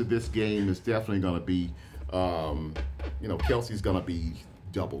components of this game is definitely going to be, Kelsey's going to be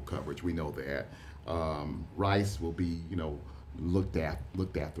double coverage. We know that. Rice will be, looked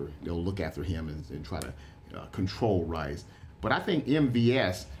after. They'll look after him and try to control Rice. But I think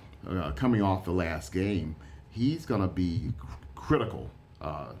MVS, coming off the last game, he's going to be critical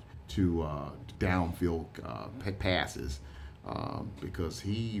to downfield passes because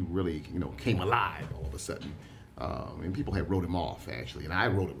he really, came alive all of a sudden. And people have wrote him off actually, and I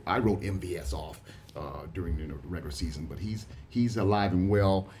wrote MVS off during the regular season. But he's alive and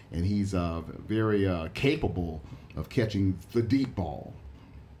well, and he's very capable of catching the deep ball.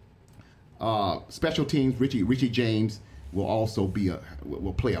 Special teams, Richie James will also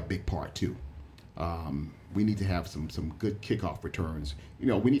will play a big part too. We need to have some good kickoff returns.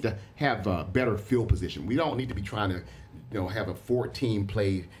 We need to have better field position. We don't need to be trying to have a 15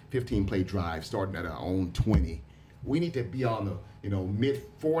 play drive starting at our own 20. We need to be on the mid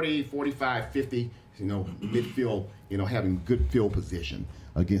 40, 45, 50, midfield, having good field position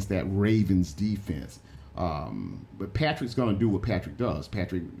against that Ravens defense. But Patrick's going to do what Patrick does.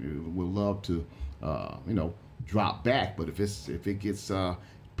 Patrick will love to, drop back. But if it gets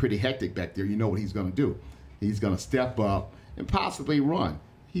pretty hectic back there, you know what he's going to do. He's going to step up and possibly run.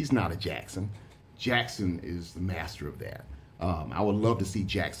 He's not a Jackson. Jackson is the master of that. I would love to see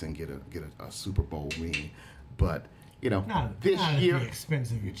Jackson get a Super Bowl ring, but this year,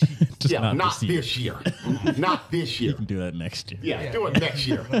 expensive. Not this year. Not this year. You can do that next year. Yeah, do it next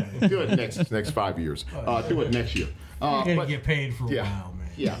year. Do it next 5 years. Do it next year. You're gonna get paid for a while, man.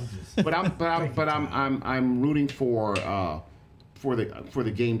 Yeah, but I'm rooting for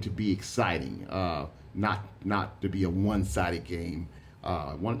the game to be exciting, not to be a one-sided game.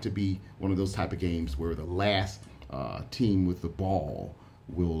 I want it to be one of those type of games where the last team with the ball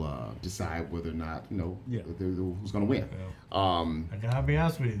will decide whether or not who's going to win. I gotta be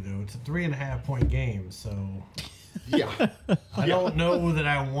honest with you though, it's a 3.5 point game, so yeah, I don't know that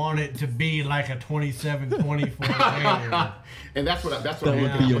I want it to be like a 27-24 game. And that's what That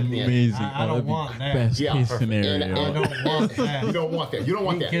would be amazing. I don't want that. Best case scenario. And I don't want that. You don't want that. You don't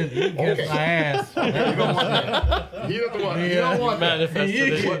want that. He gets my ass. You don't want that. You don't want that.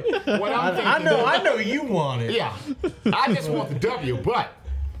 What I'm thinking, I know you want it. Yeah, I just want the W. But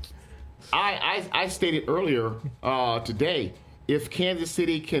I stated earlier today, if Kansas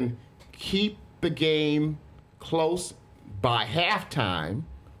City can keep the game close by halftime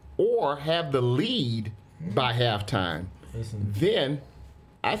or have the lead by halftime, then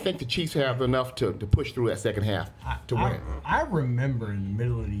I think the Chiefs have enough to push through that second half to win it. I remember in the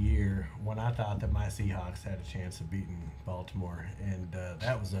middle of the year when I thought that my Seahawks had a chance of beating Baltimore, and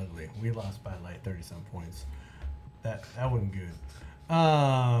that was ugly. We lost by like 30-some points. That wasn't good.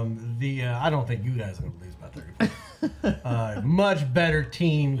 I don't think you guys are going to lose by 30 points. Much better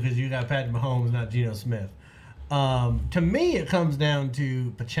team because you got Patrick Mahomes, not Geno Smith. To me, it comes down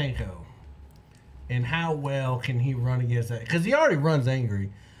to Pachenko and how well can he run against that, because he already runs angry.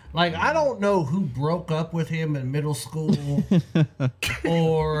 Like, I don't know who broke up with him in middle school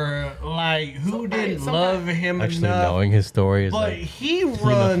or like who didn't love him Actually, enough. knowing his story is But like, he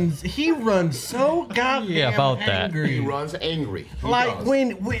runs so goddamn about that. angry. He runs angry. He Like does.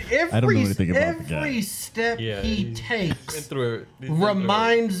 when I don't know anything about the guy. every step he Went takes through it.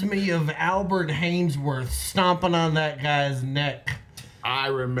 reminds me of Albert Hainsworth stomping on that guy's neck. I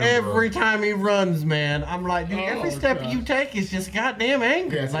remember Every time he runs, man, I'm like, dude, every step you take is just goddamn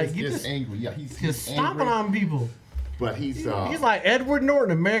angry. Yes, like it's you just just angry. Yeah, he's just stomping angry, on people. But he's He's like Edward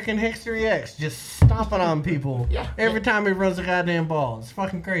Norton, American History X, just stomping on people every time he runs a goddamn ball. It's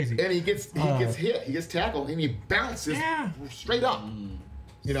fucking crazy. and he gets hit, he gets tackled, and he bounces straight up.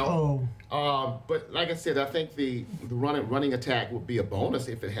 But like I said, I think the running attack would be a bonus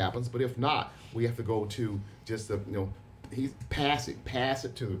if it happens. But if not, we have to go to just he's pass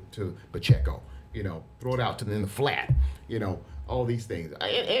it to Pacheco. Throw it out in the flat. All these things.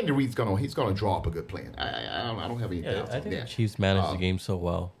 Andy Reid's gonna draw up a good plan. I don't have any doubts I on think that. the Chiefs manage the game so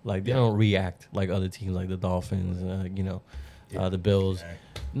well. Like they don't react like other teams, like the Dolphins, the Bills.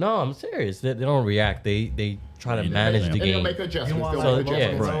 No, I'm serious. They don't react. They try to manage the And they'll game. make adjustments. want They'll like make a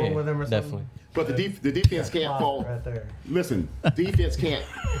adjustments. roll with him or something? Definitely. But the defense can't fall. Right there. Listen, defense can't.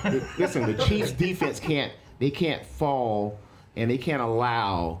 Listen, the Chiefs' defense can't. They can't fall, and they can't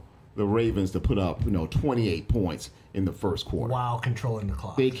allow the Ravens to put up 28 points in the first quarter. While controlling the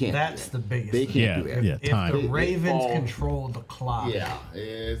clock. They can't. That's the biggest They thing. can't do that. Yeah, If time. the They Ravens fall. control the clock. Yeah,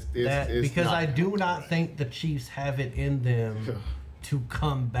 it's Because not. I do not think the Chiefs have it in them to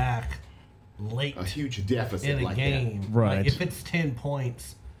come back late a huge deficit in a like game. Right. Like if it's 10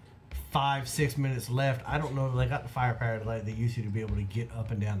 points, 5-6 minutes left, I don't know if they got the firepower like they used to be able to get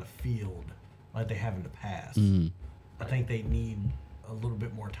up and down the field like they have in the past. I think they need a little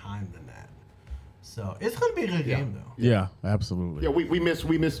bit more time than that. So it's going to be a good game though. Yeah, absolutely. Yeah, we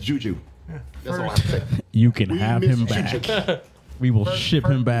miss Juju. Yeah. That's all I say. You can We have miss him Juju. back. We will ship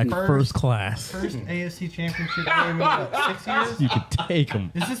him back first class. First AFC Championship game in what, 6 years? You can take him.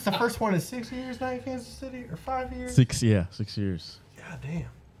 Is this the first one in 6 years now in Kansas City? Or 5 years? 6 years. God damn.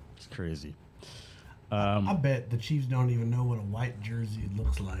 It's crazy. I bet the Chiefs don't even know what a white jersey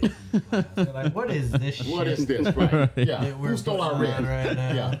looks like. They're like, what is this shit? What is this? Right. Yeah. that we're Who stole our putting on red? right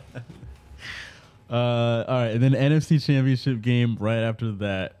now? Yeah. All right, and then NFC Championship game right after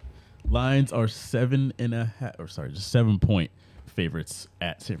that. Lions are 7-point favorites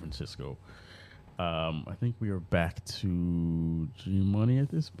at San Francisco. I think we are back to G Money at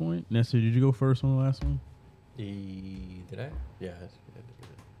this point. Nestor, did you go first on the last one? Did I? Yeah.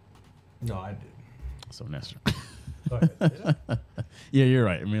 No, I did. So Nestor. Yeah, you're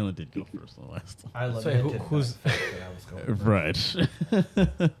right. Malin did go first on the last one. I love So it. who's Right.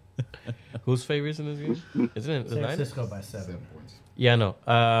 who's favorites in this game? Isn't it the San Niners? Francisco by 7 points. Yeah, no.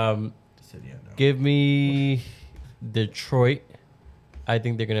 Said, yeah, no. Give me Detroit. I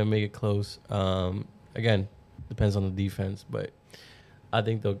think they're gonna make it close. Again, depends on the defense, but I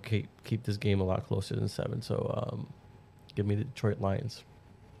think they'll keep this game a lot closer than 7. So give me the Detroit Lions.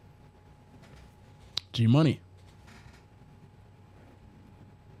 G Money.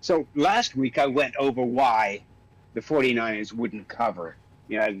 So last week I went over why the 49ers wouldn't cover,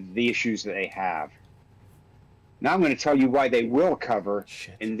 the issues that they have. Now I'm going to tell you why they will cover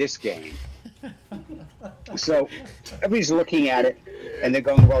in this game. So everybody's looking at it and they're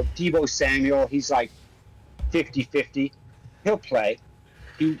going, well, Deebo Samuel, he's like 50-50. He'll play.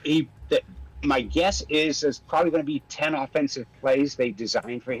 My guess is there's probably going to be 10 offensive plays they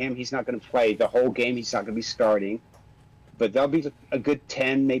designed for him. He's not going to play the whole game. He's not going to be starting. But there'll be a good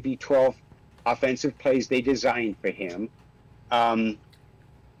 10, maybe 12 offensive plays they designed for him.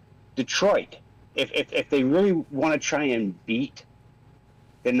 Detroit, if they really want to try and beat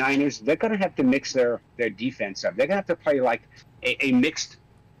the Niners, they're going to have to mix their defense up. They're going to have to play like a mixed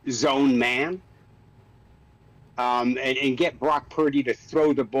zone man and get Brock Purdy to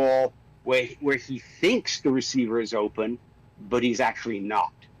throw the ball where he thinks the receiver is open, but he's actually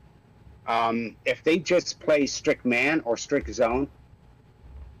not. If they just play strict man or strict zone,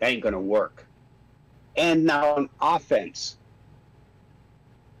 that ain't going to work. And now on offense,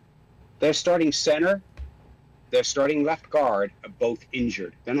 their starting center, their starting left guard are both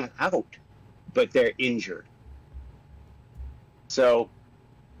injured. They're not out, but they're injured. So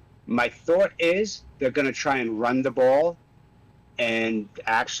my thought is they're going to try and run the ball, and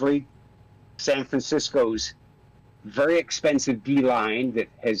actually San Francisco's very expensive D-line that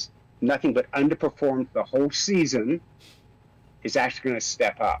has nothing but underperformed the whole season is actually going to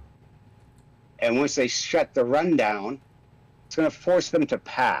step up. And once they shut the run down, it's going to force them to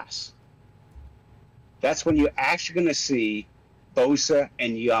pass. That's when you're actually going to see Bosa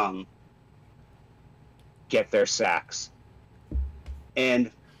and Young get their sacks.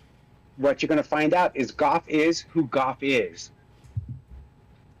 And what you're going to find out is Goff is who Goff is.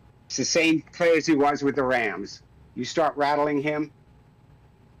 It's the same player as he was with the Rams. You start rattling him,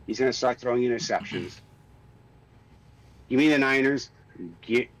 he's going to start throwing interceptions. You mean the Niners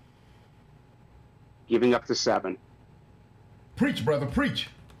giving up the 7. Preach, brother, preach.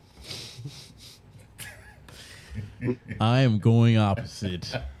 I am going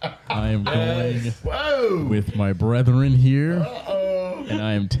opposite. I am going with my brethren here. And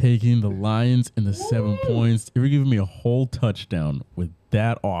I am taking the Lions in the 7 points. If you're giving me a whole touchdown with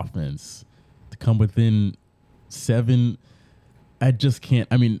that offense to come within 7, I just can't.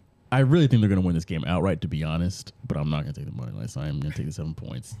 I mean, I really think they're going to win this game outright, to be honest. But I'm not going to take the money line. So I'm going to take the 7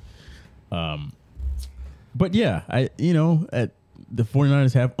 points. But yeah, the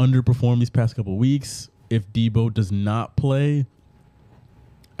 49ers have underperformed these past couple of weeks. If Deebo does not play,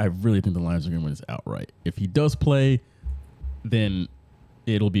 I really think the Lions are going to win this outright. If he does play, then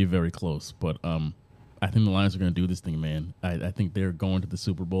it'll be very close. But I think the Lions are going to do this thing, man. I think they're going to the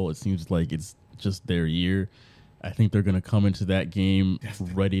Super Bowl. It seems like it's just their year. I think they're going to come into that game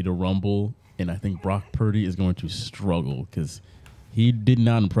ready to rumble. And I think Brock Purdy is going to struggle because he did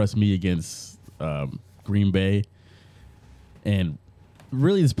not impress me against Green Bay. And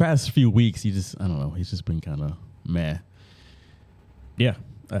really, this past few weeks, I don't know, he's just been kind of meh. Yeah,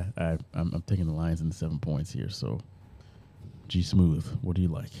 I'm taking the Lions in the 7 points here. So, G Smooth, what do you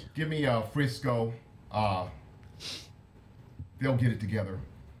like? Give me Frisco. They'll get it together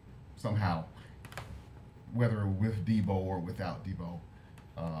somehow, whether with Deebo or without Deebo.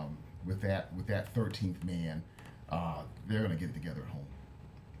 With that 13th man, they're going to get it together at home.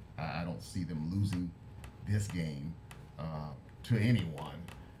 I don't see them losing this game to anyone,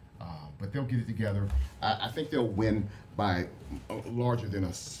 but they'll get it together. I think they'll win by larger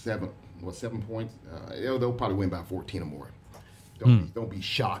than 7 points. They'll probably win by 14 or more. Don't be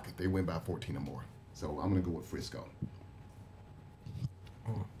shocked if they win by 14 or more. So I'm going to go with Frisco.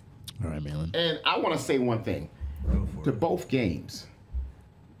 All right, Malin. And I want to say one thing to both games.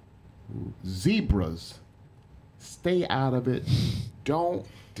 Zebras, stay out of it. Don't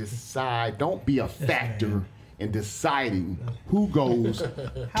be a factor in deciding who goes.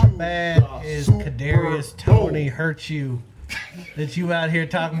 How bad is Kadarius Toney hurt you that you out here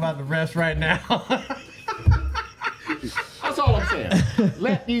talking about the refs right now? That's all I'm saying.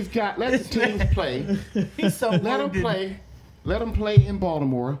 Let the teams play. He's so let them play. Let them play in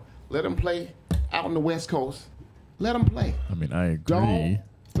Baltimore. Let them play out on the West Coast. Let them play. I mean, I agree. Don't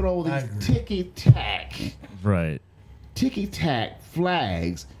throw these ticky tack. Right. ticky-tack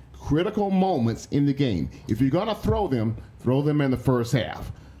flags, critical moments in the game. If you're going to throw them in the first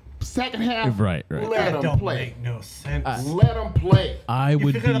half. Second half, Right. let That them don't play. make no sense. Let them play. I if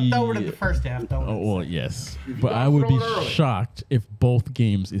would you're gonna be. throw it in the first half, don't. Oh, well, yes. you But gotta I would throw be it early. shocked if both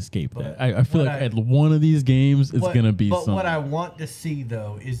games escape that. But I feel what like I- at one of these games, it's going to be But some. what I want to see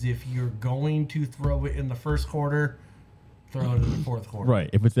though is if you're going to throw it in the first quarter, throw it in the fourth quarter.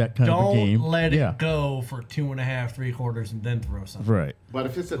 Right. If it's that kind of a Don't game. let it yeah. go for 2.5, 3 quarters, and then throw something. Right. But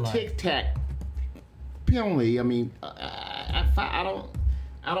if it's a Like- tic-tac penalty, I mean,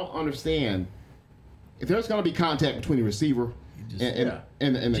 I don't understand. If there's going to be contact between the receiver and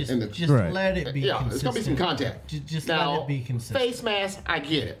the Just Right. let it be. yeah, consistent. there's going to be some contact. Just now, let it be consistent. face mask, I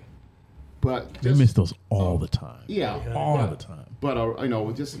get it, but They just, miss those all the time. yeah, All but, the time.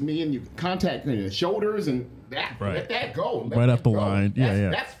 But just me and you contact the shoulders and that. Right. Let that go. Let Right that up the go. line. Yeah, yeah.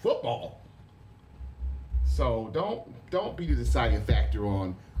 That's football. So don't be the deciding factor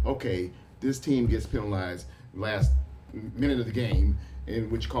on. Okay, this team gets penalized last minute of the game,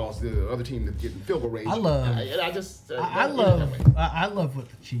 which caused the other team to get in field goal range. I love- I love what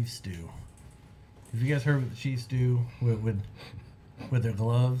the Chiefs do. Have you guys heard what the Chiefs do with their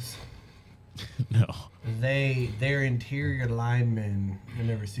gloves? No. Their interior linemen and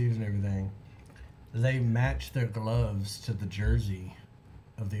their receivers and everything, they match their gloves to the jersey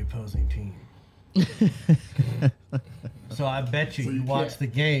of the opposing team. So I bet you, you watch can't- the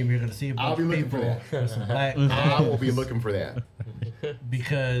game, you're going to see a I'll bunch be of looking for people that. with some black I will be looking for that.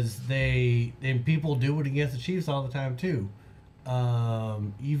 because people do it against the Chiefs all the time too.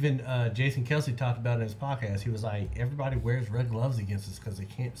 Even Jason Kelsey talked about it in his podcast. He was like, everybody wears red gloves against us because they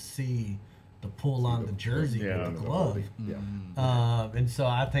can't see the pull on the jersey with the glove. Yeah. And so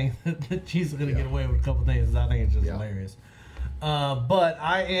I think that the Chiefs are going to get away with a couple things. I think it's just hilarious. But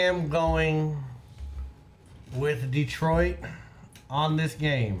I am going with Detroit on this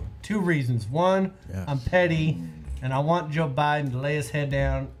game. 2 reasons. One, Yes. I'm petty, and I want Joe Biden to lay his head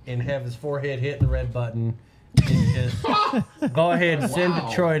down and have his forehead hit the red button. And just go ahead and send Wow.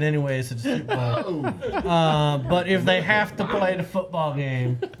 Detroit anyways to the Super Bowl. But if they have to play the football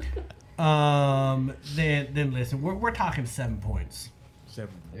game, then listen, we're talking 7 points. 7.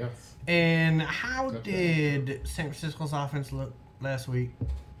 Yes. And how did San Francisco's offense look last week?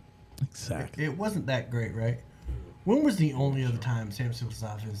 Exactly. It wasn't that great, right? When was the only other time San Francisco's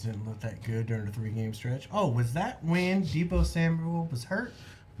offense didn't look that good during the 3-game stretch? Oh, was that when Deebo Samuel was hurt?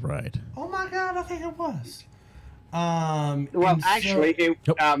 Right. Oh my God, I think it was. Well, and so- actually,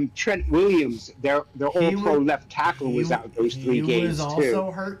 Trent Williams, their all-pro left tackle, was out those 3 games He was also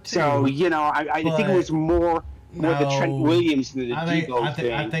hurt too. So I think it was more the Trent Williams than the Debo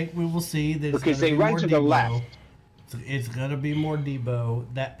thing. I think we will see that Because they run to the left. It's gonna be more Debo.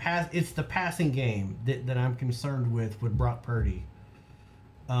 It's the passing game that I'm concerned with Brock Purdy.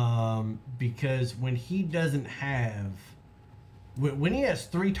 Because when he doesn't have, when he has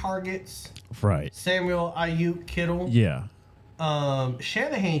 3 targets, Right. Samuel, Ayuk, Kittle, Yeah.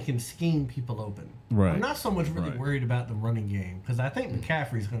 Shanahan can scheme people open. Right. I'm not so much really Right. worried about the running game because I think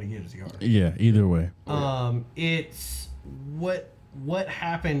McCaffrey's going to get his yard. Yeah. Either way. It's what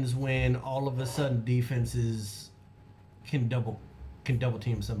happens when all of a sudden defenses can double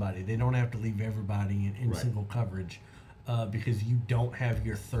team somebody. They don't have to leave everybody in single coverage because you don't have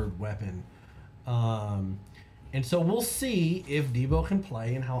your third weapon. And so we'll see if Debo can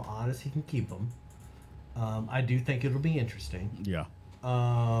play and how honest he can keep them. I do think it'll be interesting. Yeah.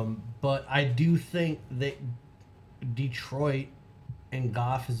 But I do think that Detroit and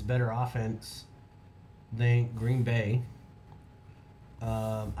Goff is better offense than Green Bay.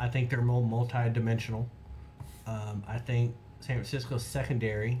 I think they're more multi-dimensional. I think San Francisco's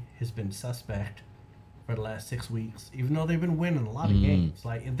secondary has been suspect for the last 6 weeks, even though they've been winning a lot of games.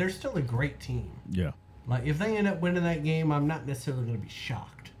 Like, they're still a great team. Yeah. Like, if they end up winning that game, I'm not necessarily going to be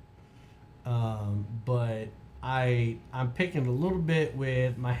shocked. But I'm picking a little bit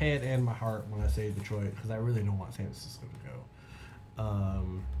with my head and my heart when I say Detroit because I really don't want San Francisco to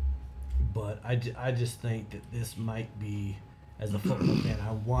go. But I just think that this might be, as a football fan,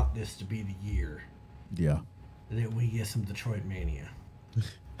 I want this to be the year Yeah. that we get some Detroit mania.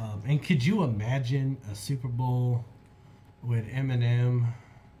 And could you imagine a Super Bowl with Eminem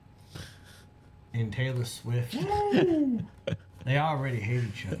and Taylor Swift? They already hate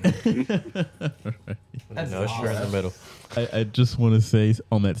each other. That's No, sure in the awesome. middle. I just want to say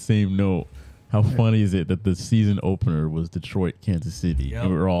on that same note, how funny is it that the season opener was Detroit, Kansas City, Yep.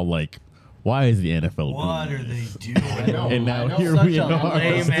 and we were all like, "Why is the NFL What doing are they this?" doing? And now here Such we a are.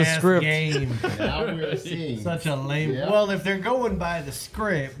 lame the ass script. game. Now we're seeing. Such a lame. Yeah. Well, if they're going by the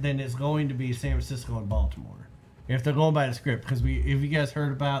script, then it's going to be San Francisco and Baltimore. If they're going by the script, because if you guys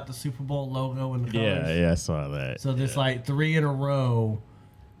heard about the Super Bowl logo and the colors, Yeah, I saw that. So there's like 3 in a row.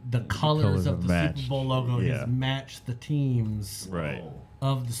 The colors of the matched. Super Bowl logo Yeah. has matched the teams Right.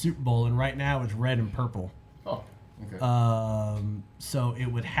 of the Super Bowl, and right now it's red and purple. Oh, okay. So it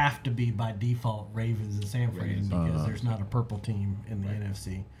would have to be by default Ravens and San Fran because there's not a purple team in the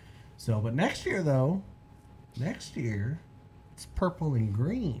NFC. So, but next year it's purple and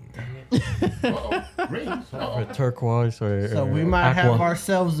green. Green. Or turquoise or So we might aqua. have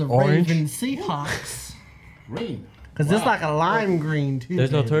ourselves a Orange? Raven Seahawks Green. because it's like a lime green too.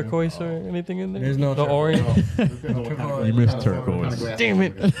 There's no baby. turquoise or anything in there? There's no the turquoise. orange? You missed turquoise. Damn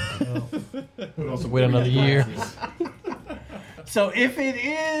it. Wait another year. So if it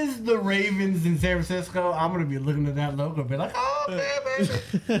is the Ravens in San Francisco, I'm gonna be looking at that logo and be like, oh man,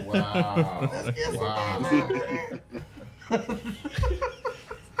 baby. Wow. Let's get some Wow. things.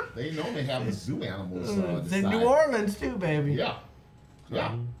 They normally have the zoo animals. It's in New Orleans too, baby. Yeah.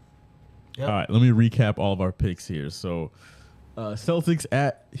 Yeah. Yep. All right, let me recap all of our picks here. So, Celtics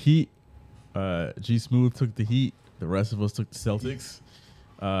at Heat. G Smooth took the Heat. The rest of us took the Celtics.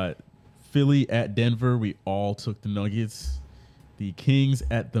 Philly at Denver. We all took the Nuggets. The Kings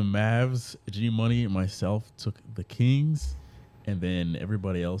at the Mavs. G Money and myself took the Kings. And then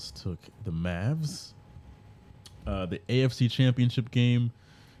everybody else took the Mavs. The AFC Championship game.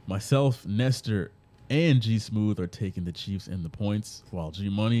 Myself, Nestor, and G Smooth are taking the Chiefs and the points, while G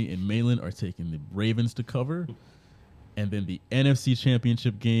Money and Malin are taking the Ravens to cover. And then the NFC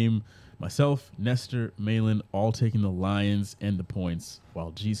Championship game, myself, Nestor, Malin, all taking the Lions and the points,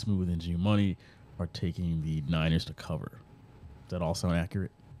 while G Smooth and G Money are taking the Niners to cover. Does that all sound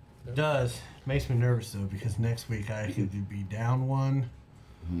accurate? It does. Makes me nervous though because next week I could be down 1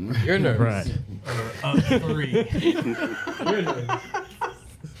 You're nervous. Right. or up 3. You're nervous.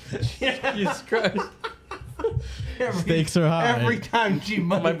 Jesus Christ. Stakes are high. Every time G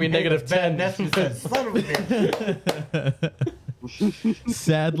Money Might be negative 10. That's what says, son of a bitch.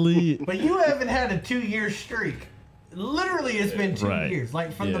 Sadly, But you haven't had a 2-year streak. Literally, it's been 2 Right. years.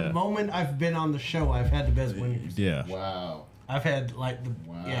 Like from Yeah. the moment I've been on the show, I've had the best winning percentage. yeah, Wow. I've had like the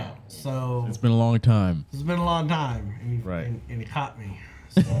yeah. So it's been a long time. it's been a long time, and he, Right. and he caught me.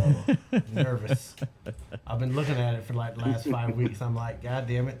 So I'm nervous. I've been looking at it for like the last 5 weeks. I'm like, God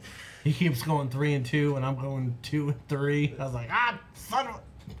damn it. He keeps going 3-2, and I'm going 2-3. I was like, son of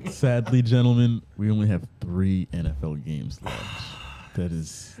a. Sadly, gentlemen, we only have 3 NFL games left. That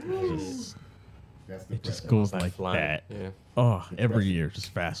is just, That's it just depressing. goes Like like flying. that. Yeah. Oh, every year, just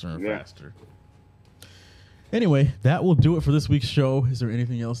faster and Yeah. faster. Anyway, that will do it for this week's show. Is there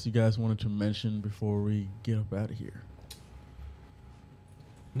anything else you guys wanted to mention before we get up out of here?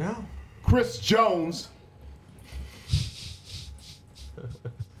 No. Chris Jones.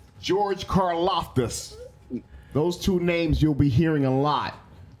 George Karlaftis. Those 2 names you'll be hearing a lot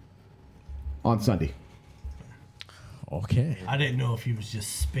on Sunday. Okay. I didn't know if he was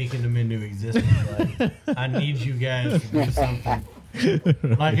just speaking them into existence. Like, I need you guys to do something.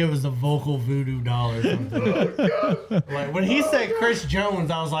 Like it was a vocal voodoo doll or something. Like when he said Chris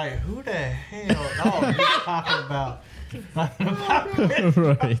Jones, I was like, who the hell? Oh, he's talking about Chris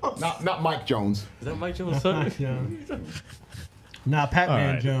Right. Not Mike Jones. Is that Mike Jones' son? Jones. Not Pat-Man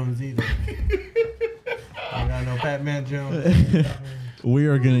All right. Jones either. I got no Pat-Man Jones. We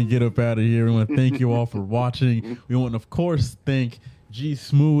are going to get up out of here. We want to thank you all for watching. We want to, of course, thank G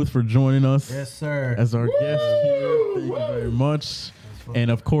Smooth for joining us Yes, sir. as our guest here. Thank you very much.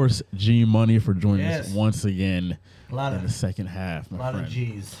 And, of course, G Money for joining us Yes. once again A lot in the of second half, my lot friend. of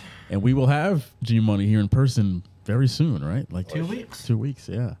G's. And we will have G Money here in person very soon, right? Like 2 weeks. 2 weeks,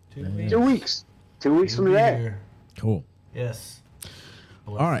 yeah. 2 Yeah. weeks. 2 weeks. 2 weeks He'll from be today. here. Cool. Yes.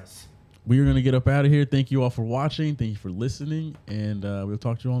 Bless All right. us. We are going to get up out of here. Thank you all for watching. Thank you for listening. And we'll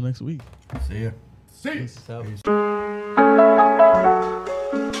talk to you all next week. See ya. See. Peace out.